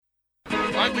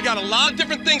right? We got a lot of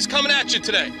different things coming at you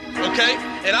today, okay?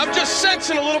 And I'm just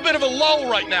sensing a little bit of a lull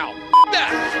right now.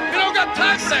 That. We don't got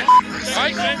time for that, all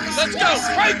right? Let's go.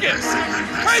 Crank it.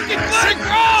 Crank it, Glenn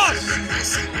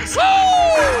Cross.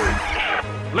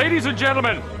 Woo! Ladies and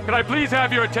gentlemen, can I please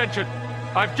have your attention?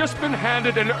 I've just been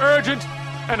handed an urgent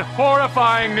and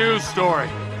horrifying news story.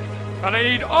 And I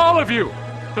need all of you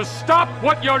to stop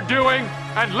what you're doing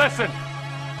and listen.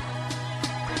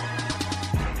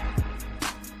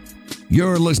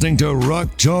 You're listening to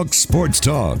Rock Chalk Sports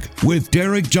Talk with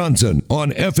Derek Johnson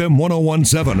on FM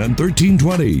 1017 and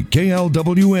 1320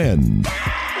 KLWN.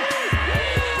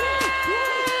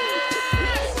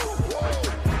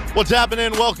 What's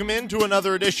happening? Welcome into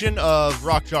another edition of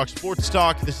Rock Chalk Sports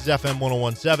Talk. This is FM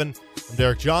 1017. I'm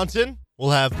Derek Johnson.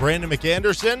 We'll have Brandon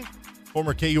McAnderson,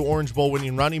 former KU Orange Bowl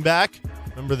winning running back,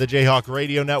 member of the Jayhawk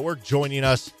Radio Network, joining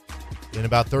us in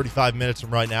about 35 minutes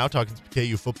from right now, talking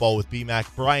KU football with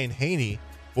BMAC. Brian Haney,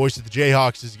 voice of the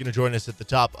Jayhawks, is going to join us at the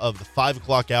top of the 5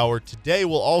 o'clock hour. Today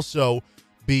will also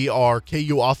be our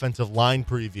KU offensive line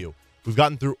preview. We've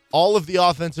gotten through all of the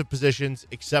offensive positions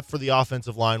except for the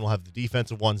offensive line. We'll have the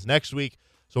defensive ones next week,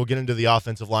 so we'll get into the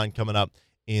offensive line coming up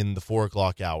in the 4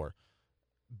 o'clock hour.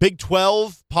 Big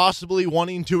 12 possibly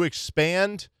wanting to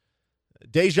expand.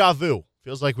 Deja vu.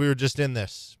 Feels like we were just in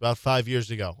this about 5 years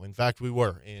ago. In fact, we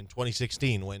were in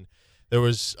 2016 when there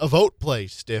was a vote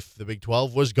placed if the Big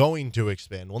 12 was going to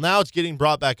expand. Well, now it's getting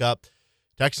brought back up.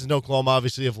 Texas and Oklahoma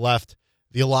obviously have left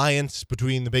the alliance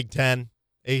between the Big 10,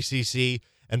 ACC,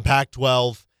 and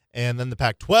Pac-12. And then the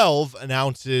Pac-12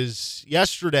 announces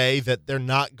yesterday that they're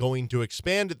not going to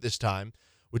expand at this time,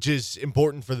 which is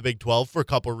important for the Big 12 for a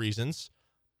couple of reasons.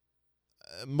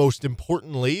 Most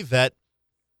importantly, that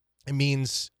it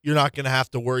means you're not going to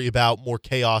have to worry about more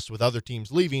chaos with other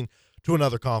teams leaving to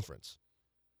another conference.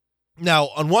 Now,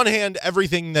 on one hand,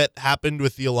 everything that happened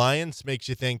with the alliance makes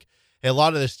you think, hey, a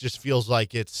lot of this just feels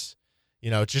like it's,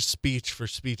 just speech for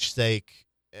speech's sake,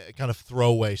 kind of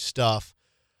throwaway stuff.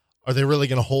 Are they really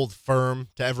going to hold firm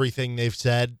to everything they've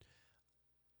said?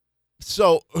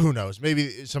 So, who knows?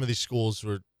 Maybe some of these schools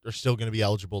are still going to be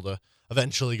eligible to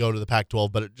eventually go to the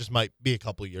Pac-12, but it just might be a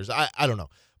couple of years. I don't know.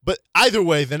 But either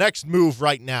way, the next move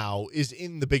right now is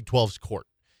in the Big 12's court.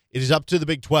 It is up to the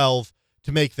Big 12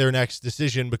 to make their next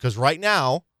decision because right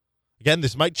now, again,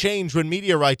 this might change when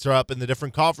media rights are up in the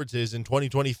different conferences in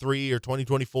 2023 or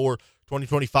 2024,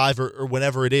 2025, or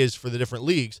whenever it is for the different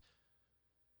leagues.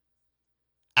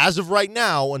 As of right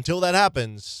now, until that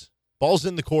happens, ball's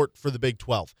in the court for the Big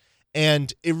 12.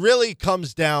 And it really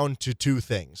comes down to two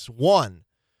things. One,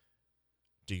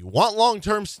 do you want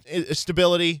long-term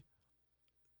stability?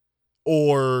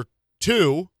 Or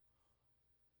two,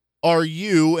 are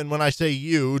you, and when I say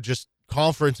you, just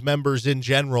conference members in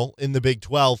general in the Big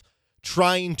 12,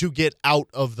 trying to get out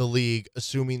of the league,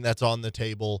 assuming that's on the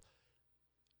table,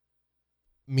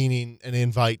 meaning an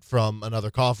invite from another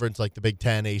conference like the Big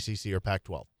 10, ACC, or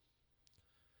Pac-12?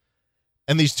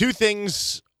 And these two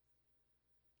things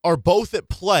are both at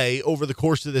play over the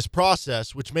course of this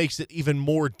process, which makes it even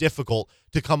more difficult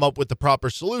to come up with the proper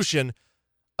solution,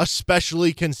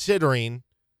 especially considering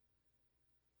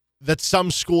that some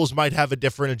schools might have a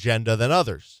different agenda than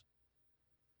others.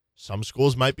 Some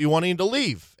schools might be wanting to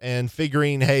leave and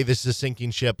figuring, hey, this is a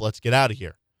sinking ship, let's get out of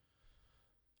here.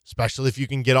 Especially if you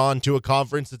can get on to a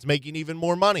conference that's making even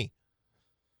more money.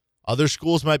 Other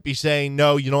schools might be saying,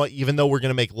 no, you know what, even though we're going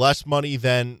to make less money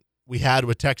than we had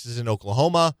with Texas and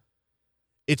Oklahoma,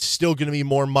 it's still going to be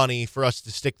more money for us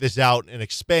to stick this out and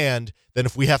expand than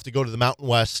if we have to go to the Mountain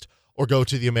West or go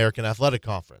to the American Athletic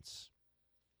Conference.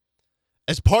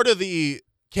 As part of the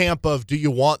camp of do you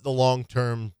want the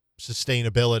long-term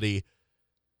sustainability,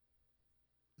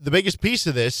 the biggest piece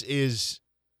of this is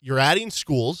you're adding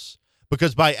schools,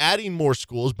 because by adding more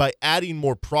schools, by adding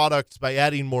more products, by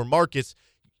adding more markets,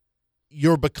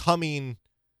 you're becoming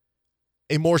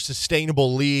a more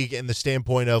sustainable league in the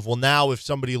standpoint of, well, now if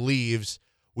somebody leaves,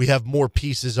 we have more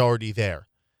pieces already there.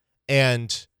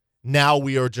 And now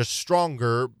we are just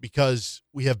stronger because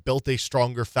we have built a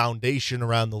stronger foundation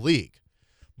around the league.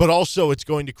 But also it's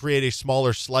going to create a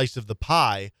smaller slice of the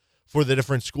pie for the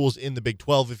different schools in the Big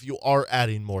 12 if you are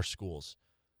adding more schools.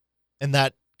 And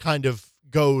that kind of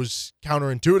goes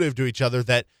counterintuitive to each other,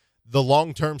 that the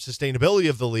long-term sustainability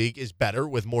of the league is better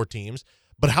with more teams,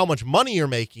 but how much money you're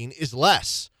making is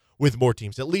less with more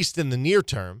teams, at least in the near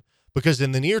term, because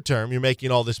in the near term, you're making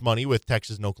all this money with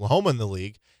Texas and Oklahoma in the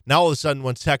league. Now, all of a sudden,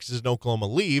 once Texas and Oklahoma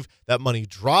leave, that money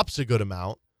drops a good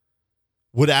amount.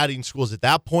 Would adding schools at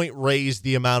that point raise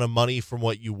the amount of money from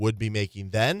what you would be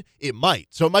making then? It might.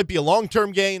 So it might be a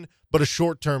long-term gain, but a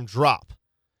short-term drop.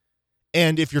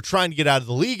 And if you're trying to get out of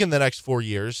the league in the next 4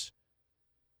 years,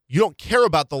 you don't care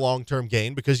about the long-term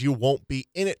gain because you won't be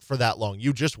in it for that long.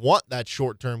 You just want that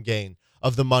short-term gain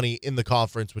of the money in the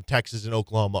conference when Texas and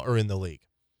Oklahoma are in the league.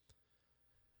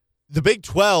 The Big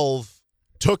 12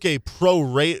 took a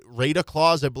pro-rata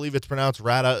clause, I believe it's pronounced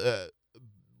rata,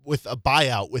 with a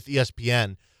buyout with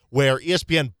ESPN, where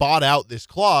ESPN bought out this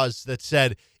clause that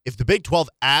said if the Big 12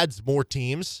 adds more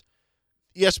teams,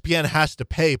 ESPN has to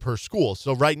pay per school.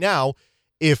 So right now,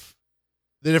 if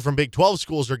the different Big 12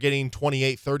 schools are getting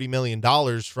 $28, $30 million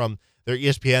from their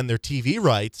ESPN, their TV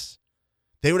rights,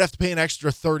 they would have to pay an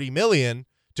extra $30 million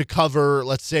to cover,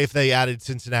 let's say, if they added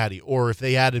Cincinnati or if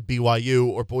they added BYU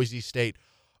or Boise State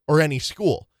or any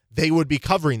school. They would be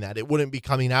covering that. It wouldn't be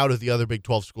coming out of the other Big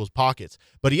 12 schools' pockets.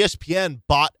 But ESPN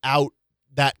bought out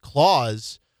that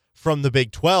clause from the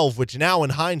Big 12, which now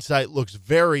in hindsight looks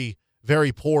very,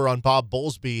 very poor on Bob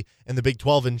Bowlesby and the Big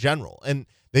 12 in general. And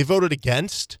they voted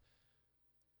against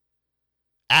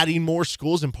adding more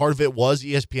schools, and part of it was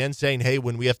ESPN saying, hey,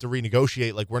 when we have to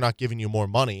renegotiate, like, we're not giving you more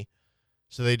money.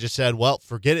 So they just said, well,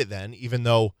 forget it then, even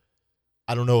though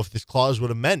I don't know if this clause would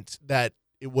have meant that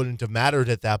it wouldn't have mattered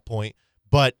at that point.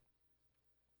 But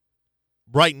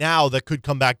right now, that could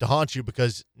come back to haunt you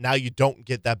because now you don't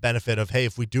get that benefit of, hey,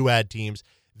 if we do add teams,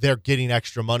 they're getting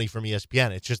extra money from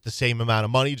ESPN. It's just the same amount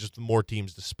of money, just more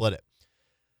teams to split it.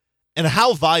 And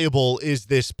how viable is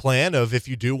this plan of if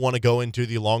you do want to go into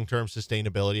the long-term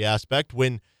sustainability aspect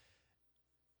when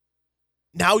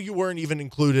now you weren't even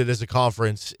included as a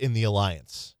conference in the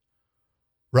alliance,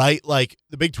 right? Like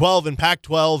the Big 12 and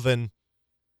Pac-12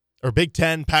 or Big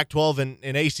 10, Pac-12,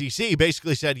 and ACC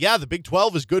basically said, yeah, the Big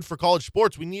 12 is good for college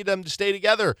sports. We need them to stay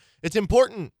together. It's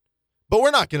important, but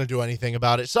we're not going to do anything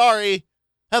about it. Sorry.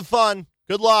 Have fun.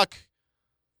 Good luck.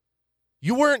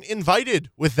 You weren't invited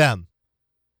with them.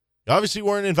 You obviously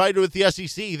weren't invited with the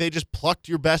SEC. They just plucked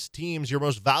your best teams, your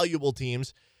most valuable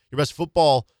teams, your best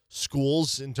football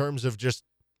schools in terms of just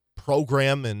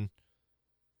program and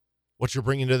what you're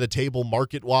bringing to the table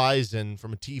market-wise and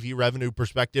from a TV revenue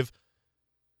perspective.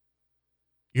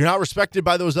 You're not respected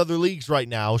by those other leagues right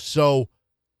now, so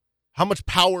how much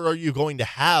power are you going to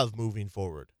have moving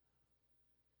forward?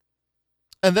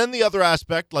 And then the other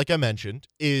aspect, like I mentioned,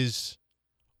 is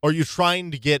are you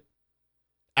trying to get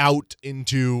out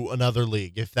into another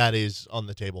league, if that is on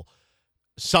the table?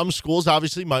 Some schools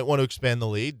obviously might want to expand the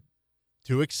league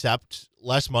to accept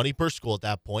less money per school at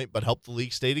that point, but help the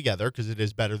league stay together because it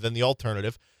is better than the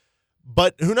alternative.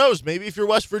 But who knows? Maybe if you're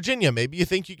West Virginia, maybe you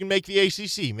think you can make the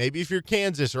ACC. Maybe if you're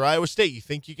Kansas or Iowa State, you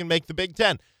think you can make the Big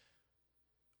Ten.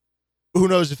 Who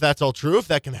knows if that's all true, if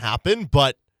that can happen.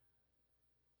 But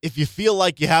if you feel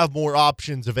like you have more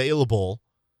options available,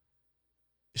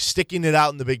 sticking it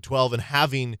out in the Big 12 and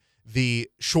having the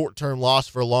short-term loss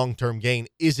for a long-term gain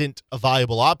isn't a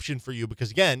viable option for you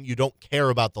because, again, you don't care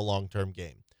about the long-term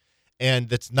gain. And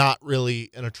that's not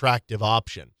really an attractive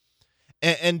option.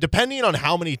 And depending on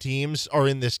how many teams are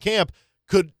in this camp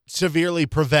could severely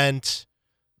prevent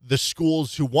the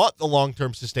schools who want the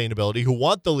long-term sustainability, who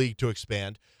want the league to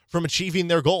expand, from achieving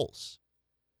their goals,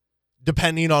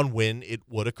 depending on when it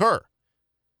would occur.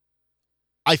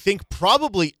 I think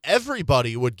probably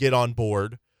everybody would get on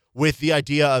board with the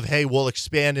idea of, hey, we'll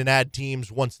expand and add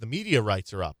teams once the media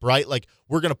rights are up, right? Like,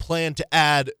 we're going to plan to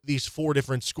add these 4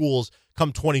 different schools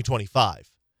come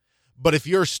 2025. But if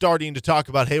you're starting to talk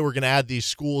about, hey, we're going to add these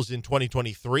schools in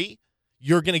 2023,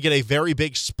 you're going to get a very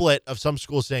big split of some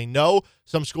schools saying no,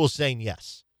 some schools saying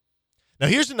yes. Now,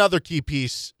 here's another key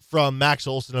piece from Max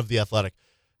Olson of The Athletic.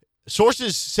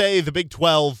 Sources say the Big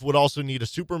 12 would also need a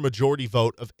supermajority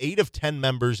vote of 8 of 10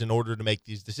 members in order to make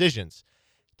these decisions.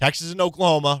 Texas and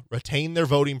Oklahoma retain their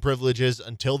voting privileges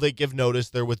until they give notice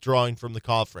they're withdrawing from the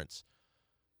conference.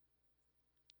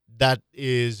 That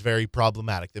is very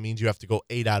problematic. That means you have to go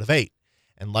 8 out of 8.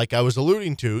 And like I was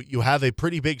alluding to, you have a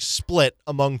pretty big split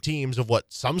among teams of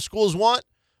what some schools want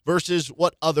versus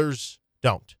what others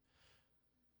don't.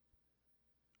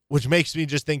 Which makes me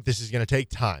just think this is going to take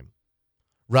time,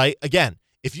 right? Again,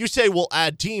 if you say we'll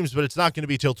add teams, but it's not going to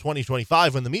be till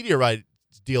 2025 when the media rights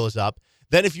deal is up,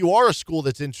 then if you are a school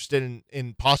that's interested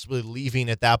in possibly leaving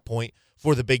at that point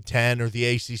for the Big Ten or the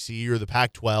ACC or the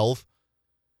Pac-12,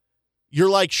 you're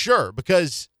like, sure,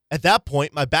 because at that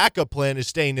point, my backup plan is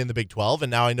staying in the Big 12,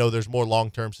 and now I know there's more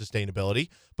long-term sustainability,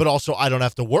 but also I don't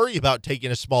have to worry about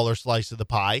taking a smaller slice of the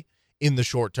pie in the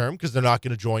short term because they're not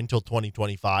going to join till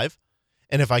 2025.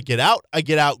 And if I get out,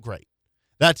 great.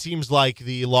 That seems like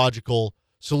the logical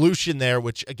solution there,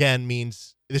 which, again,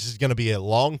 means this is going to be a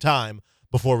long time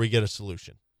before we get a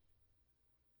solution.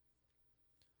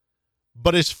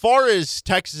 But as far as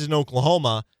Texas and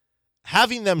Oklahoma,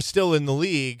 having them still in the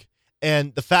league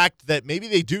and the fact that maybe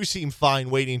they do seem fine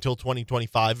waiting until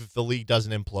 2025 if the league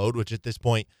doesn't implode, which at this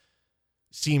point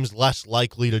seems less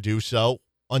likely to do so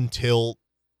until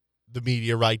the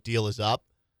media right deal is up,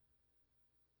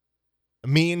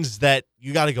 means that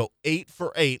you got to go 8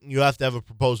 for 8 and you have to have a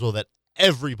proposal that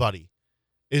everybody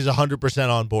is 100%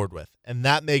 on board with. And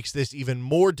that makes this even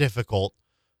more difficult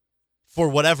for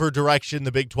whatever direction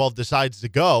the Big 12 decides to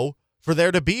go, for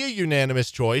there to be a unanimous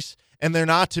choice and there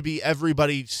not to be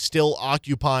everybody still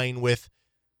occupying with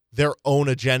their own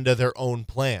agenda, their own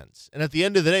plans. And at the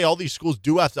end of the day, all these schools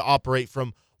do have to operate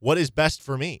from what is best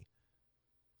for me.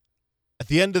 At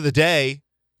the end of the day,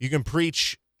 you can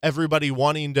preach everybody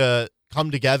wanting to come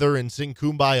together and sing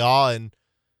Kumbaya and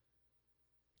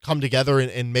come together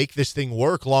and make this thing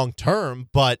work long term,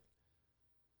 but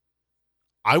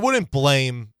I wouldn't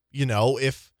blame,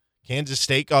 if Kansas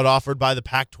State got offered by the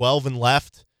Pac-12 and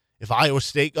left, if Iowa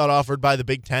State got offered by the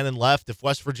Big Ten and left, if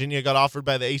West Virginia got offered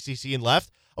by the ACC and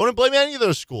left, I wouldn't blame any of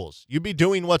those schools. You'd be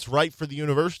doing what's right for the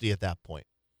university at that point.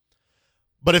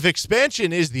 But if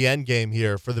expansion is the end game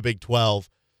here for the Big 12,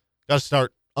 got to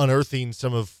start unearthing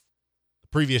some of the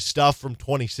previous stuff from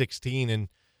 2016 and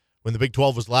when the Big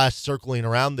 12 was last circling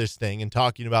around this thing and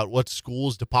talking about what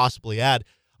schools to possibly add.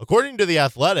 According to The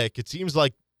Athletic, it seems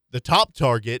like the top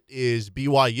target is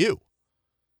BYU.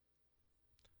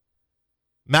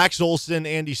 Max Olson,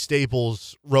 Andy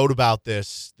Staples wrote about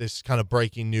this kind of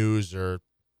breaking news or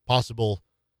possible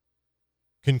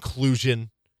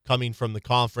conclusion coming from the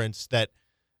conference that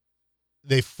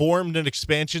they formed an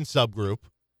expansion subgroup.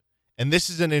 And this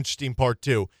is an interesting part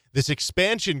too. This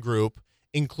expansion group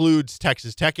includes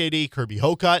Texas Tech AD Kirby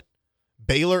Hocutt,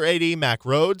 Baylor AD Mack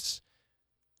Rhoades,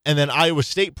 and then Iowa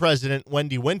State President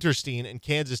Wendy Winterstein and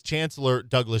Kansas Chancellor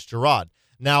Douglas Girod.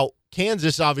 Now,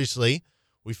 Kansas, obviously,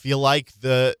 we feel like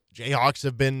the Jayhawks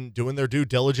have been doing their due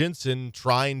diligence and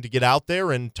trying to get out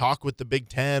there and talk with the Big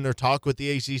Ten or talk with the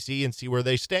ACC and see where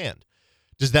they stand.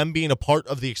 Does them being a part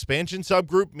of the expansion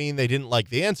subgroup mean they didn't like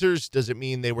the answers? Does it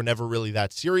mean they were never really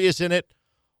that serious in it?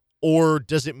 Or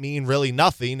does it mean really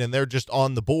nothing and they're just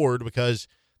on the board because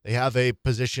they have a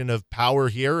position of power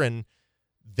here and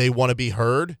they want to be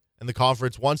heard and the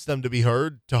conference wants them to be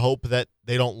heard to hope that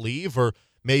they don't leave? Or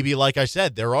maybe, like I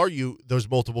said, there are those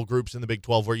multiple groups in the Big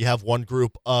 12 where you have one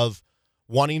group of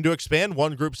wanting to expand,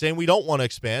 one group saying we don't want to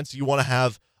expand, so you want to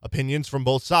have opinions from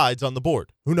both sides on the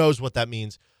board. Who knows what that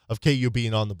means of KU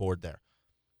being on the board there.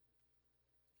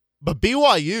 But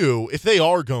BYU, if they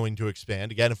are going to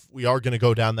expand, again, if we are going to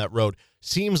go down that road,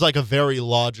 seems like a very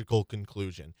logical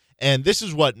conclusion. And this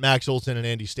is what Max Olson and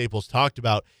Andy Staples talked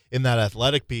about in that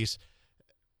Athletic piece.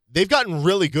 They've gotten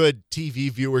really good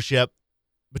TV viewership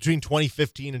between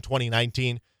 2015 and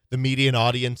 2019, the median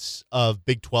audience of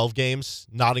Big 12 games,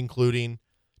 not including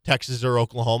Texas or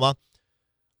Oklahoma.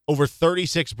 Over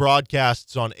 36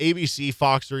 broadcasts on ABC,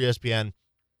 Fox, or ESPN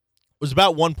was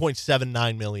about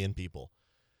 1.79 million people.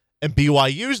 And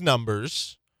BYU's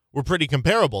numbers were pretty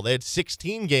comparable. They had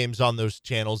 16 games on those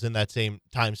channels in that same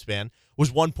time span, was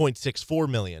 1.64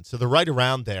 million. So they're right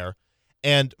around there.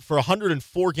 And for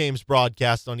 104 games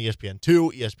broadcast on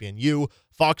ESPN2, ESPNU,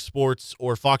 Fox Sports,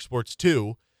 or Fox Sports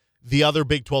 2, the other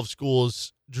Big 12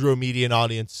 schools drew a median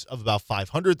audience of about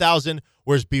 500,000,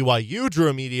 whereas BYU drew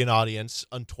a median audience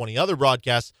on 20 other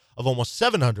broadcasts of almost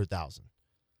 700,000.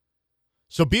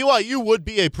 So BYU would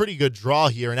be a pretty good draw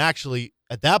here. And actually,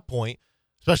 at that point,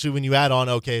 especially when you add on,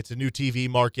 okay, it's a new TV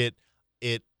market,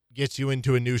 it gets you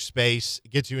into a new space,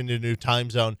 it gets you into a new time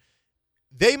zone,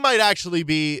 they might actually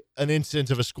be an instance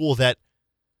of a school that,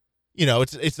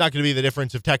 it's not going to be the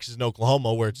difference of Texas and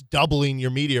Oklahoma where it's doubling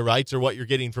your media rights or what you're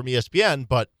getting from ESPN,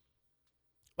 but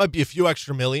might be a few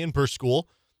extra million per school.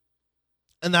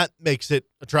 And that makes it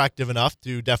attractive enough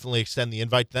to definitely extend the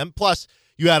invite to them. Plus,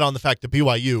 you add on the fact that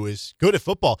BYU is good at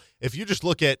football. If you just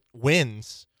look at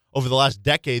wins over the last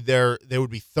decade, they would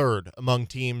be third among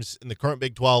teams in the current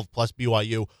Big 12 plus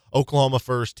BYU. Oklahoma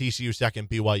first, TCU second,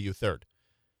 BYU third.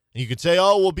 And you could say,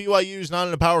 oh, well, BYU's not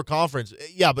in a power conference.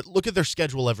 Yeah, but look at their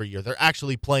schedule every year. They're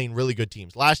actually playing really good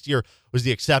teams. Last year was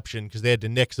the exception because they had to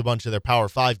nix a bunch of their Power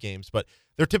 5 games, but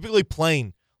they're typically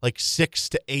playing like 6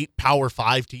 to 8 Power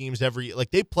 5 teams every year.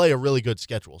 Like, they play a really good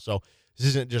schedule. So this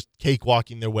isn't just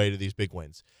cakewalking their way to these big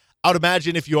wins. I would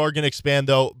imagine if you are going to expand,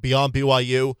 though, beyond BYU,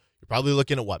 you're probably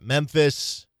looking at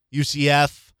Memphis,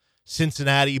 UCF,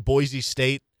 Cincinnati, Boise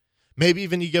State. Maybe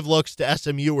even you give looks to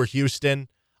SMU or Houston.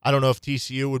 I don't know if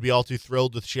TCU would be all too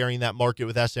thrilled with sharing that market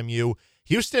with SMU.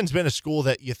 Houston's been a school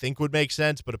that you think would make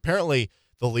sense, but apparently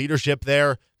the leadership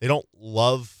there, they don't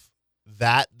love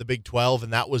that, the Big 12,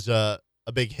 and that was a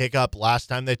big hiccup last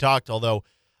time they talked, although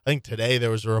I think today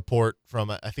there was a report from,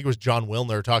 I think it was John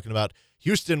Wilner, talking about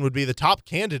Houston would be the top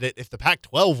candidate if the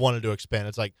Pac-12 wanted to expand.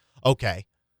 It's like, okay.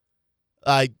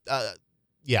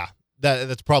 Yeah,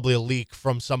 that's probably a leak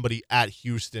from somebody at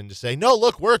Houston to say, no,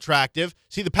 look, we're attractive.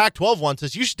 See, the Pac-12 wants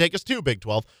us. You should take us too, Big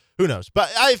 12. Who knows?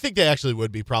 But I think they actually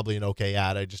would be probably an okay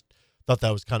ad. I just thought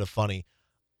that was kind of funny.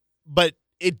 But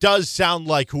it does sound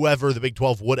like whoever the Big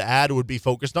 12 would add would be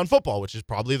focused on football, which is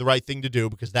probably the right thing to do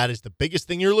because that is the biggest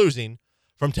thing you're losing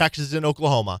from Texas and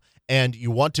Oklahoma. And you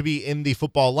want to be in the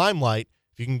football limelight.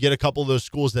 If you can get a couple of those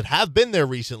schools that have been there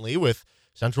recently with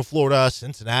Central Florida,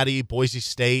 Cincinnati, Boise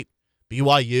State,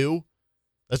 BYU,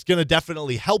 that's going to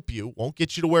definitely help you. Won't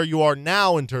get you to where you are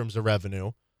now in terms of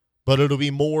revenue, but it'll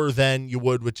be more than you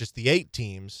would with just the 8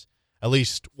 teams, at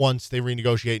least once they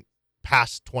renegotiate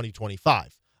past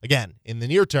 2025. Again, in the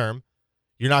near term,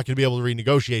 you're not going to be able to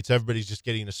renegotiate, so everybody's just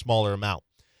getting a smaller amount.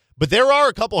 But there are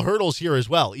a couple hurdles here as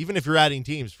well, even if you're adding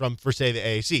teams from, for say, the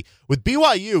AAC. With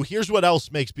BYU, here's what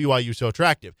else makes BYU so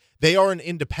attractive. They are an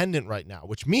independent right now,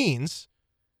 which means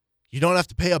you don't have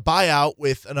to pay a buyout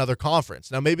with another conference.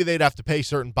 Now, maybe they'd have to pay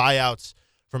certain buyouts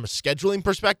from a scheduling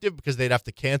perspective because they'd have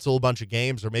to cancel a bunch of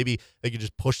games, or maybe they could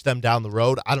just push them down the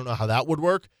road. I don't know how that would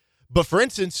work. But, for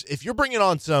instance, if you're bringing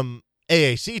on some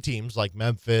AAC teams like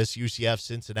Memphis, UCF,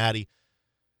 Cincinnati,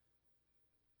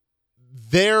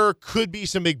 there could be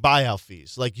some big buyout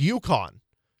fees. Like UConn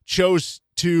chose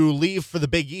to leave for the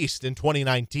Big East in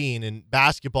 2019 in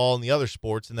basketball and the other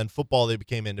sports, and then football they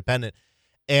became independent.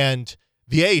 And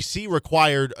the AAC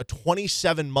required a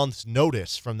 27 months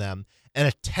notice from them and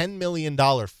a $10 million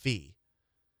fee.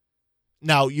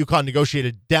 Now, UConn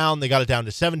negotiated down. They got it down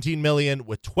to $17 million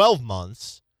with 12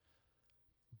 months.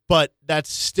 But that's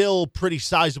still pretty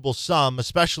sizable sum,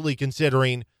 especially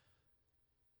considering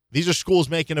these are schools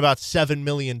making about $7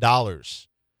 million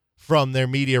from their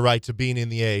media rights of being in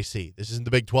the AAC. This isn't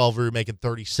the Big 12 where you're making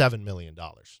 $37 million.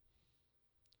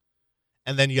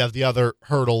 And then you have the other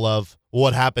hurdle of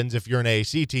what happens if you're an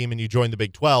AAC team and you join the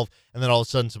Big 12, and then all of a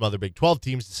sudden some other Big 12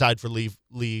 teams decide to leave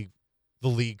the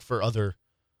league for other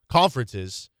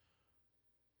conferences.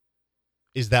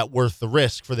 Is that worth the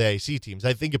risk for the AAC teams?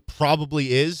 I think it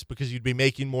probably is, because you'd be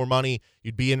making more money.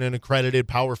 You'd be in an accredited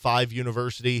Power 5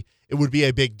 university. It would be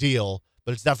a big deal,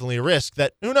 but it's definitely a risk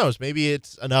that, who knows, maybe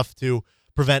it's enough to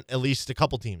prevent at least a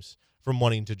couple teams from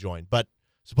wanting to join. But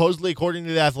supposedly, according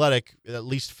to The Athletic, at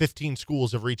least 15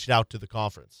 schools have reached out to the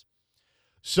conference.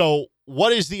 So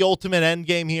what is the ultimate end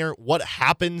game here? What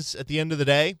happens at the end of the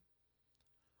day?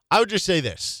 I would just say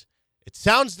this. It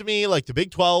sounds to me like the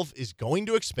Big 12 is going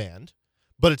to expand,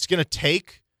 but it's going to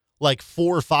take like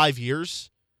 4 or 5 years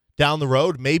down the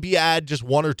road. Maybe add just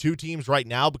 1 or 2 teams right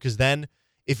now, because then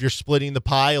if you're splitting the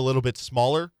pie a little bit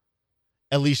smaller,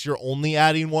 at least you're only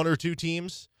adding 1 or 2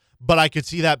 teams. But I could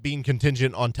see that being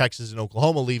contingent on Texas and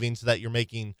Oklahoma leaving so that you're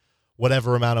making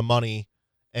whatever amount of money.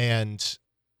 And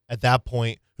at that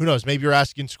point, who knows, maybe you're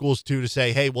asking schools too to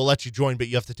say, hey, we'll let you join, but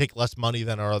you have to take less money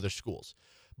than our other schools.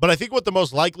 But I think what the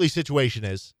most likely situation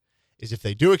is if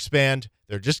they do expand,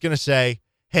 they're just going to say,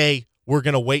 hey, we're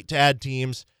going to wait to add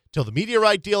teams till the media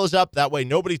right deal is up. That way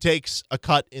nobody takes a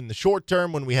cut in the short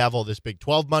term when we have all this Big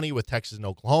 12 money with Texas and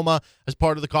Oklahoma as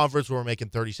part of the conference where we're making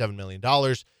 $37 million.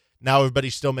 Now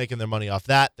everybody's still making their money off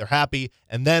that. They're happy.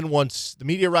 And then once the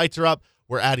media rights are up,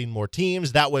 we're adding more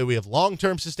teams. That way we have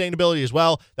long-term sustainability as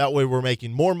well. That way we're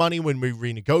making more money when we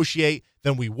renegotiate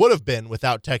than we would have been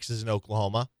without Texas and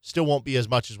Oklahoma. Still won't be as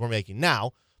much as we're making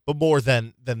now, but more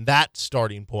than that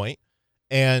starting point.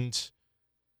 And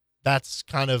that's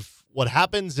kind of what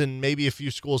happens, and maybe a few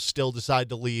schools still decide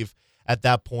to leave at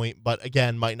that point, but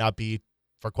again, might not be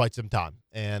for quite some time.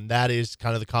 And that is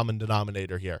kind of the common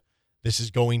denominator here. This is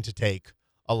going to take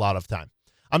a lot of time.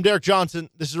 I'm Derek Johnson.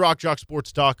 This is Rock Chalk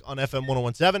Sports Talk on FM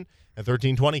 1017 and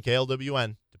 1320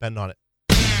 KLWN. Depend on it.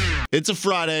 It's a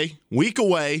Friday, week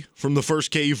away from the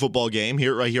first KU football game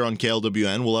right here on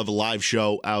KLWN. We'll have a live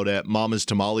show out at Mama's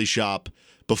Tamale Shop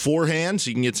beforehand, so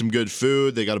you can get some good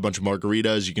food. They got a bunch of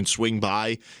margaritas you can swing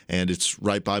by, and it's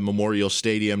right by Memorial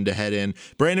Stadium to head in.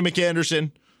 Brandon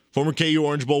McAnderson, former KU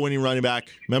Orange Bowl winning running back,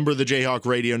 member of the Jayhawk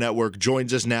Radio Network,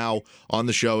 joins us now on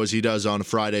the show as he does on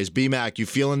Fridays. B-Mac, you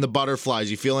feeling the butterflies?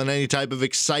 You feeling any type of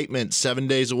excitement 7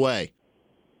 days away?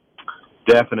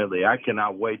 Definitely. I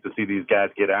cannot wait to see these guys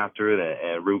get after it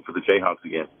and root for the Jayhawks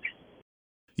again.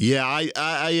 Yeah,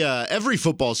 I every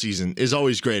football season is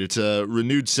always great. It's a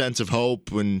renewed sense of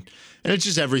hope, and it's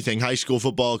just everything: high school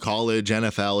football, college,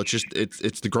 NFL.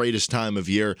 It's the greatest time of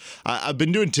year. I've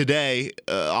been doing today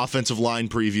offensive line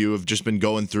preview. I've just been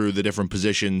going through the different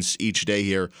positions each day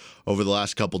here over the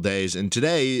last couple days, and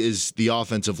today is the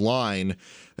offensive line.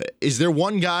 Is there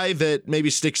one guy that maybe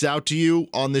sticks out to you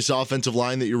on this offensive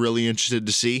line that you're really interested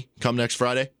to see come next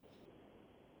Friday?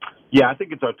 Yeah, I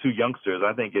think it's our two youngsters.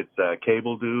 I think it's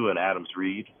Cabledew and Adams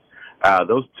Reed.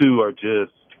 Those two are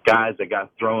just guys that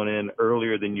got thrown in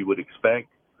earlier than you would expect,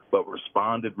 but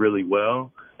responded really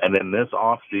well. And then this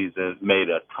offseason made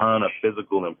a ton of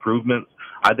physical improvements.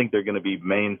 I think they're going to be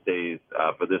mainstays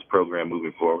for this program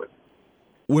moving forward.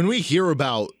 When we hear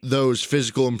about those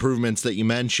physical improvements that you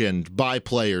mentioned by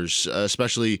players,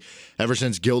 especially ever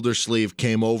since Gildersleeve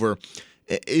came over,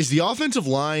 is the offensive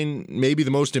line maybe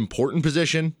the most important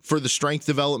position for the strength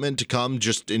development to come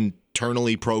just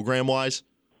internally program-wise?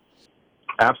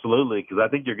 Absolutely, because I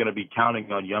think you're going to be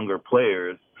counting on younger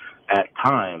players at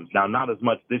times. Now, not as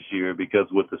much this year because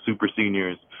with the super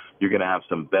seniors, you're going to have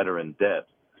some veteran depth.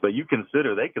 But you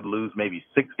consider they could lose maybe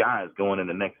 6 guys going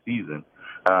into next season.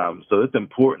 So it's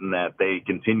important that they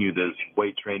continue this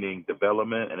weight training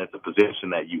development, and it's a position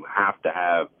that you have to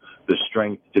have the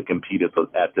strength to compete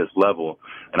at this level.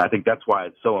 And I think that's why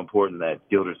it's so important that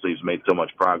Gildersleeve's made so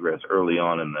much progress early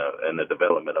on in the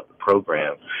development of the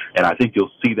program. And I think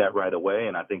you'll see that right away,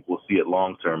 and I think we'll see it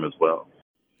long term as well.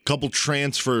 Couple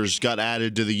transfers got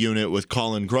added to the unit with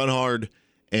Colin Grunhard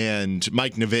and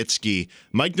Mike Nowitzki.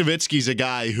 Mike Nowitzki's a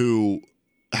guy who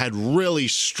had really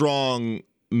strong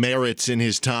merits in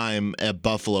his time at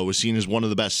Buffalo, was seen as one of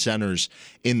the best centers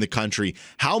in the country.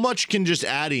 How much can just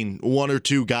adding 1 or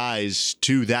 2 guys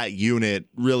to that unit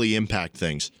really impact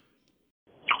things?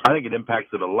 I think it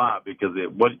impacts it a lot because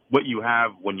what you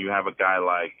have when you have a guy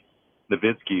like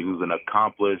Nowitzki, who's an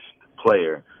accomplished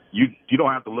player, you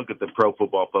don't have to look at the Pro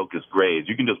Football Focus grades.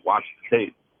 You can just watch the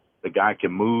tape. The guy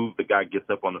can move. The guy gets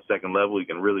up on the second level. He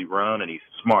can really run, and he's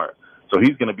smart. So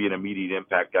he's going to be an immediate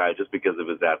impact guy just because of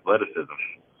his athleticism.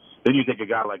 Then you take a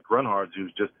guy like Grunhard,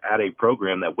 who's just at a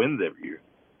program that wins every year.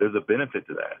 There's a benefit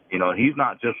to that. You know, he's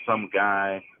not just some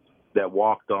guy that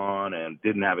walked on and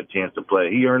didn't have a chance to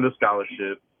play. He earned a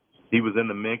scholarship. He was in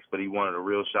the mix, but he wanted a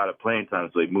real shot at playing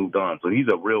time, so he moved on. So he's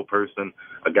a real person,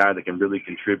 a guy that can really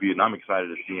contribute, and I'm excited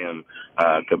to see him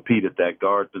compete at that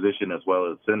guard position as well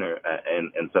as center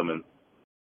and some.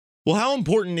 Well, how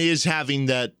important is having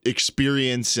that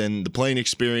experience and the playing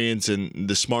experience and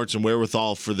the smarts and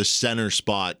wherewithal for the center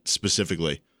spot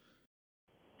specifically?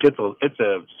 It's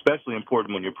especially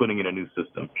important when you're putting in a new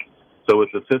system. So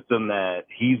it's a system that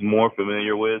he's more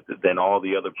familiar with than all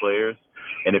the other players.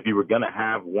 And if you were going to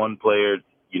have one player,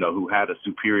 you know, who had a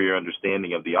superior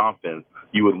understanding of the offense,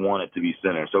 you would want it to be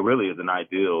center. So really it's an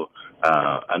ideal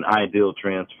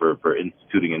transfer for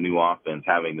instituting a new offense,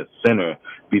 having the center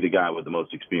be the guy with the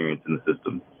most experience in the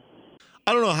system.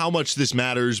 I don't know how much this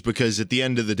matters because at the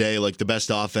end of the day, like the best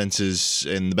offenses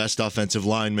and the best offensive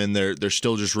linemen, they're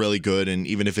still just really good. And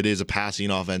even if it is a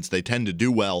passing offense, they tend to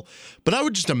do well. But I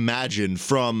would just imagine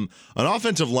from an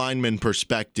offensive lineman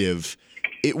perspective,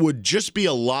 it would just be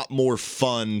a lot more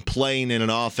fun playing in an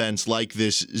offense like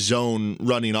this zone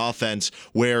running offense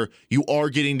where you are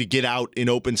getting to get out in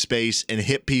open space and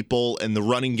hit people, and the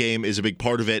running game is a big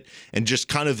part of it, and just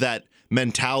kind of that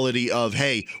mentality of,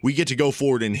 hey, we get to go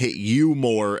forward and hit you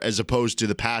more as opposed to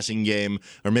the passing game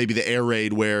or maybe the air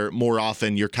raid where more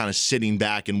often you're kind of sitting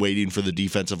back and waiting for the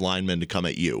defensive lineman to come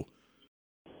at you.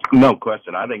 No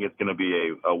question. I think it's going to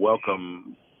be a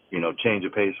welcome, change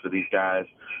of pace for these guys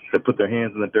to put their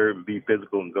hands in the dirt and be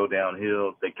physical and go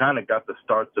downhill. They kind of got the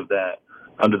starts of that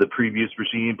under the previous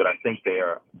regime, but I think they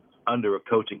are under a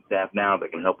coaching staff now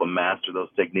that can help them master those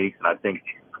techniques. And I think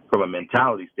from a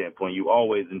mentality standpoint, you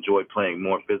always enjoy playing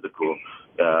more physical.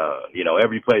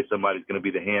 Every play somebody's going to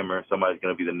be the hammer, somebody's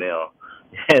going to be the nail.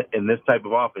 In this type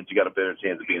of offense, you got a better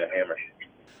chance of being a hammer.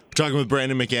 Talking with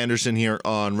Brandon McAnderson here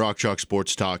on Rock Chalk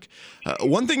Sports Talk.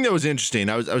 One thing that was interesting,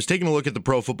 I was taking a look at the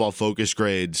Pro Football Focus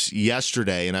grades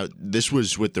yesterday, and this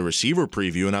was with the receiver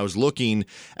preview, and I was looking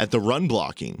at the run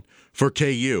blocking for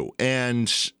KU.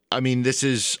 And, this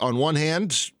is, on one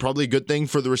hand, probably a good thing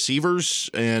for the receivers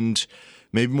and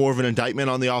maybe more of an indictment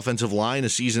on the offensive line a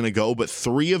season ago, but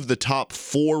 3 of the top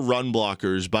 4 run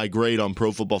blockers by grade on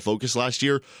Pro Football Focus last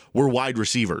year were wide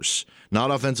receivers,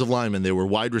 not offensive linemen. They were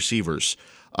wide receivers.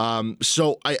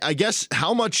 So I guess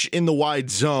how much in the wide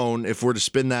zone, if we're to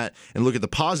spin that and look at the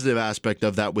positive aspect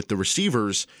of that with the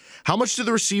receivers, how much do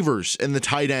the receivers and the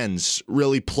tight ends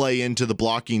really play into the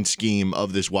blocking scheme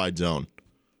of this wide zone?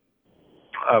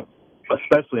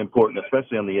 especially important,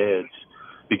 especially on the edge,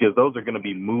 because those are going to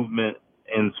be movement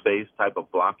in space type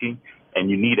of blocking, and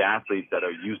you need athletes that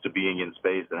are used to being in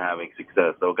space and having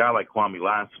success. So a guy like Kwame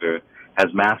Lassiter has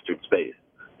mastered space.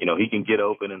 You know, he can get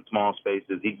open in small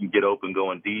spaces. He can get open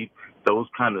going deep.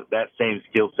 That same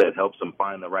skill set helps him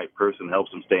find the right person,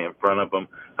 helps him stay in front of him,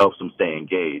 helps him stay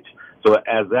engaged. So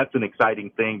as that's an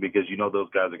exciting thing because you know those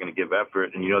guys are going to give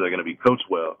effort and you know they're going to be coached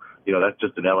well. You know, that's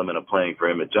just an element of playing for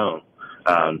Emmett Jones.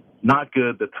 Not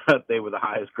good that they were the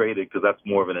highest graded because that's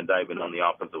more of an indictment on the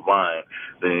offensive line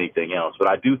than anything else. But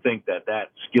I do think that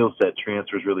skill set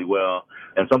transfers really well.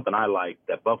 And something I like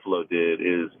that Buffalo did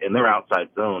is in their outside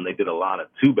zone, they did a lot of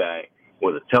two-back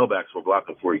where the tailbacks were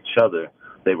blocking for each other.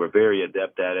 They were very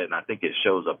adept at it, and I think it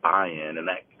shows a buy-in. And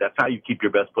that's how you keep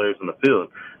your best players in the field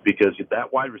because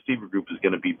that wide receiver group is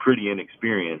going to be pretty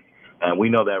inexperienced. And we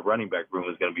know that running back room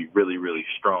is going to be really, really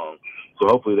strong. So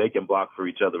hopefully they can block for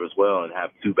each other as well and have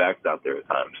two backs out there at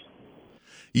times.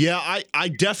 Yeah, I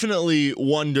definitely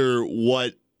wonder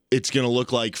what it's going to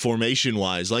look like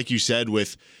formation-wise. Like you said,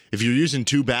 if you're using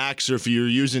two backs or if you're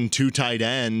using two tight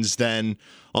ends, then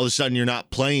all of a sudden you're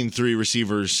not playing three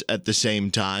receivers at the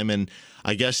same time. And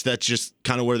I guess that's just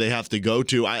kind of where they have to go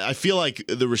to. I feel like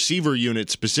the receiver unit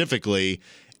specifically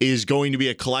is going to be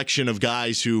a collection of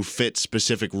guys who fit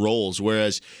specific roles,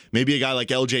 whereas maybe a guy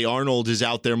like L.J. Arnold is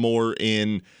out there more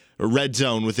in a red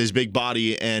zone with his big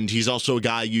body, and he's also a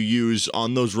guy you use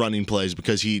on those running plays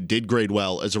because he did grade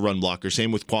well as a run blocker.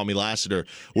 Same with Kwame Lassiter.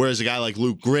 Whereas a guy like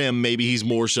Luke Grimm, maybe he's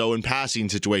more so in passing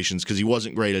situations because he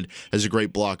wasn't graded as a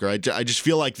great blocker. I just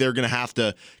feel like they're going to have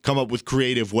to come up with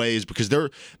creative ways because there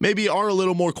maybe are a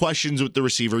little more questions with the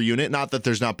receiver unit. Not that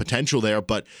there's not potential there,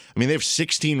 but I mean, they have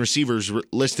 16 receivers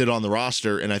listed on the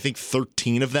roster, and I think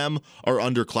 13 of them are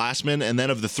underclassmen. And then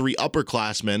of the three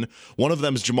upperclassmen, one of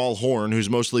them is Jamal Horn, who's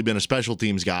mostly been a special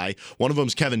teams guy. One of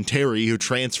them's Kevin Terry, who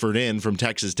transferred in from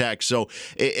Texas Tech. So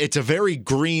it's a very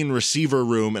green receiver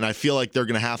room, and I feel like they're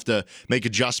going to have to make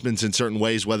adjustments in certain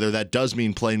ways, whether that does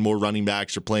mean playing more running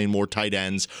backs or playing more tight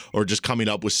ends or just coming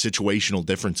up with situational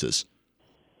differences.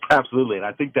 Absolutely, and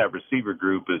I think that receiver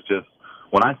group is just,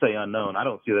 when I say unknown, I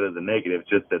don't see that as a negative,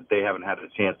 just that they haven't had a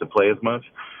chance to play as much.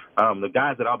 The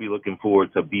guys that I'll be looking for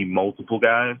to be multiple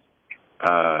guys,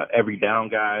 every down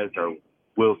guys are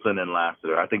Wilson and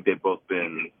Lassiter. I think they've both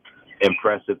been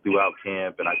impressive throughout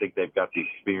camp, and I think they've got the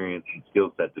experience and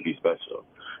skill set to be special.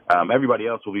 Everybody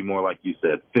else will be more, like you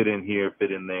said, fit in here,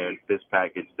 fit in there, this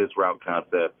package, this route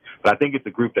concept. But I think it's a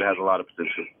group that has a lot of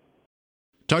potential.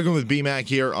 Talking with BMAC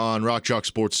here on Rock Chalk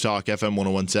Sports Talk, FM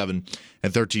 1017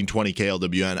 and 1320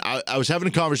 KLWN. I was having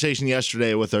a conversation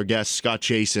yesterday with our guest, Scott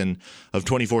Chasen of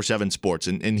 24/7 Sports,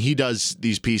 and he does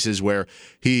these pieces where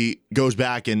he goes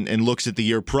back and looks at the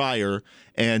year prior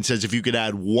and says if you could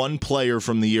add one player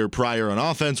from the year prior on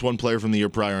offense, one player from the year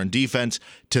prior on defense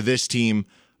to this team,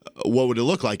 what would it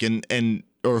look like?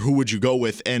 Or who would you go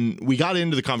with? And we got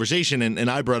into the conversation, and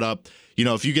I brought up,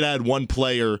 if you could add one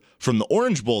player from the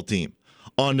Orange Bowl team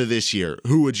onto this year,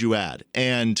 who would you add?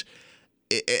 And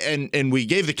we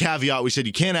gave the caveat. We said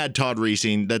you can't add Todd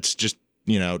Reesing. That's just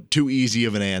too easy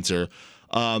of an answer.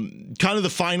 Kind of the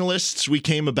finalists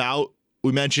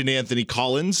we mentioned Anthony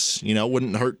Collins.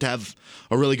 Wouldn't hurt to have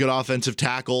a really good offensive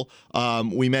tackle.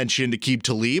 We mentioned Aqib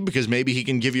Talib because maybe he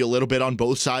can give you a little bit on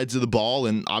both sides of the ball,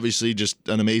 and obviously just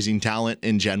an amazing talent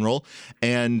in general.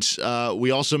 And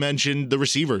we also mentioned the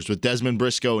receivers with Desmond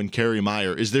Briscoe and Kerry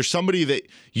Meyer. Is there somebody that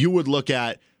you would look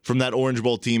at from that Orange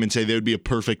Bowl team and say they would be a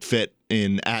perfect fit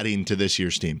in adding to this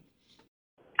year's team?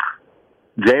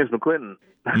 James McClinton,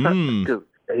 because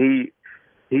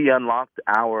he unlocked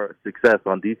our success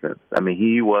on defense. I mean,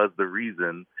 he was the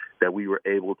reason that we were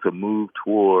able to move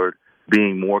toward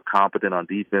being more competent on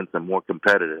defense and more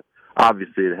competitive.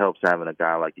 Obviously, it helps having a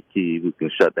guy like Aqib who can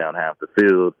shut down half the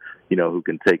field, who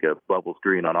can take a bubble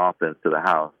screen on offense to the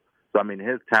house. So, I mean,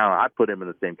 his talent, I put him in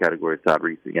the same category as Todd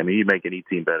Reesing. I mean, he'd make any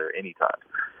team better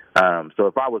anytime. So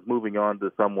if I was moving on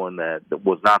to someone that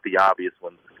was not the obvious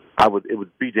one, it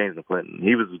would be James McClinton.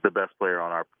 He was the best player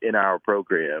in our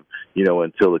program,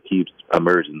 until Aqib's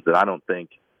emergence. And I don't think,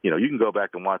 you can go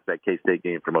back and watch that K-State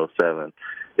game from 2007.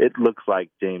 It looks like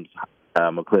James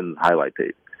McClinton's highlight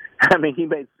tape. I mean, he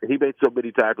made so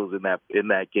many tackles in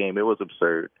that game. It was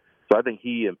absurd. So I think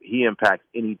he impacts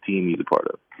any team he's a part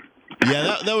of.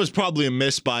 Yeah, that was probably a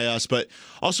miss by us, but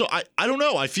also I don't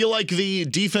know. I feel like the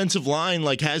defensive line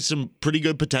has some pretty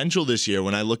good potential this year.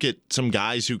 When I look at some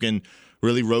guys who can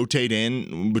really rotate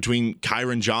in between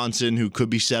Kyron Johnson, who could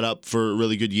be set up for a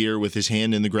really good year with his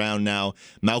hand in the ground now.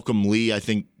 Malcolm Lee, I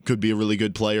think, could be a really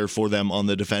good player for them on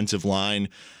the defensive line.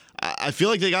 I feel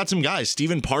like they got some guys.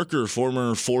 Stephen Parker,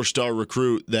 former 4-star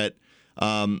recruit that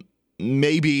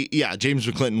Maybe, James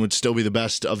McClinton would still be the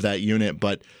best of that unit,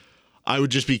 but I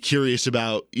would just be curious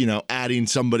about, adding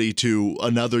somebody to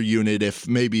another unit if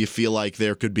maybe you feel like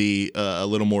there could be a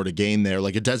little more to gain there,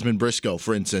 like a Desmond Briscoe,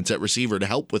 for instance, at receiver to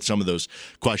help with some of those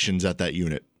questions at that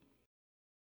unit.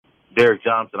 Derek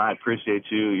Johnson, I appreciate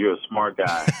you. You're a smart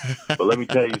guy. But let me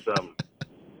tell you something.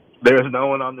 There's no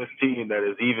one on this team that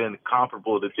is even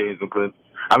comparable to James McClinton.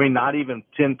 I mean, not even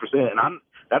 10%. And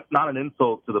that's not an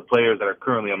insult to the players that are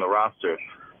currently on the roster.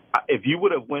 If you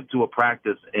would have went to a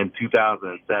practice in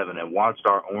 2007 and watched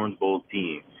our Orange Bowl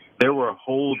team, there were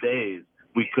whole days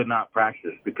we could not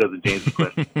practice because of James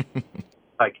McClinton.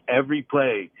 Like every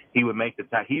play, he would make the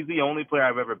tackle. He's the only player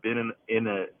I've ever been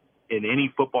in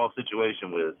any football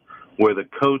situation with where the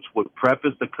coach would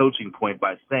preface the coaching point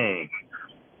by saying,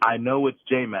 "I know it's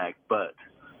J-Mac, but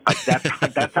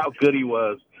that's how good he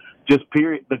was." Just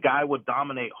period. The guy would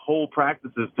dominate whole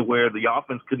practices to where the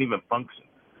offense couldn't even function.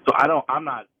 So I'm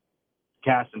not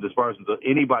casting dispersions of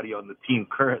anybody on the team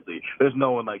currently. There's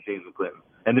no one like James McClinton.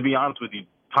 And to be honest with you,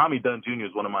 Tommy Dunn Jr.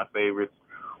 is one of my favorites,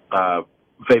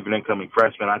 favorite incoming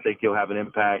freshman. I think he'll have an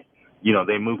impact.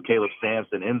 They moved Caleb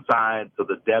Sampson inside, so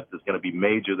the depth is going to be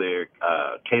major there.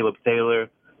 Caleb Taylor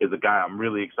is a guy I'm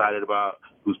really excited about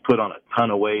who's put on a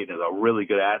ton of weight and is a really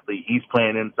good athlete. He's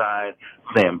playing inside.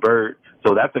 Sam Burt.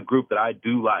 So that's a group that I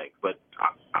do like, but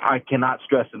I cannot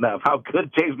stress enough how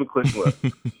good James McClinton was.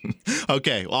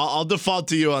 Okay, well, I'll default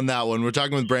to you on that one. We're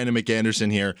talking with Brandon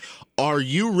McAnderson here. Are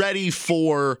you ready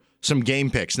for some game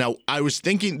picks? Now, I was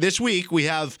thinking this week we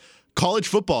have college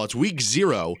football. It's week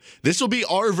 0. This will be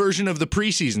our version of the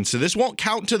preseason, so this won't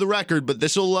count to the record, but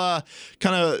this will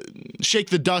kind of shake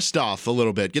the dust off a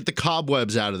little bit, get the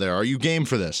cobwebs out of there. Are you game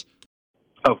for this?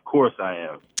 Of course I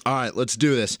am. All right, let's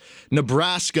do this.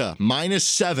 Nebraska,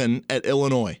 -7 at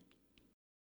Illinois.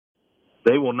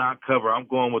 They will not cover. I'm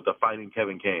going with the Fighting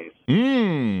Kevin Canes.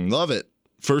 Love it.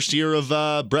 First year of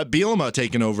Brett Bielema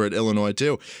taking over at Illinois,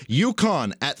 too.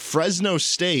 UConn at Fresno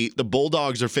State. The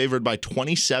Bulldogs are favored by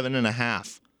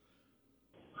 27.5.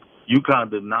 UConn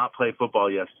did not play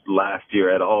football last year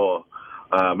at all.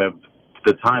 And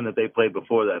the time that they played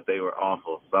before that, they were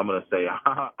awful. So I'm going to say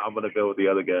I'm going to go with the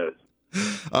other guys.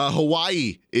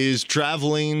 Hawaii is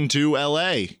traveling to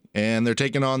L.A., and they're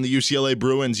taking on the UCLA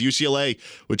Bruins. UCLA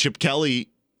with Chip Kelly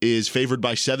is favored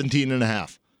by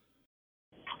 17.5.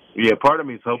 Yeah, part of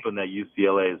me is hoping that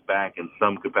UCLA is back in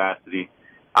some capacity.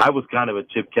 I was kind of a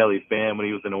Chip Kelly fan when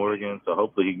he was in Oregon, so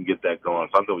hopefully he can get that going.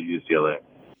 So I'll go with UCLA.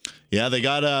 Yeah, they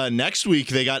got next week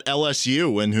they got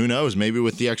LSU, and who knows, maybe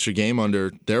with the extra game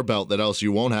under their belt that LSU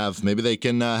won't have, maybe they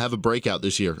can have a breakout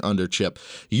this year under Chip.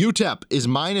 UTEP is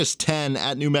 -10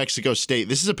 at New Mexico State.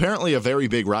 This is apparently a very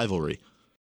big rivalry.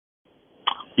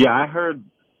 Yeah, I heard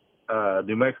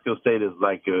New Mexico State is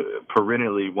like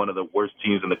perennially one of the worst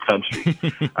teams in the country.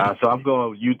 So I'm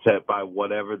going with UTEP by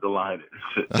whatever the line is.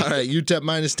 All right, UTEP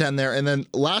 -10 there. And then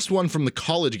last one from the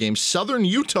college game, Southern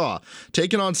Utah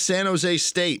taking on San Jose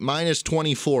State,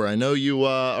 -24. I know you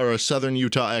are a Southern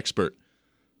Utah expert.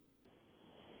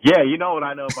 Yeah, you know what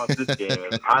I know about this game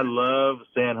is I love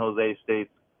San Jose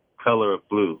State's color of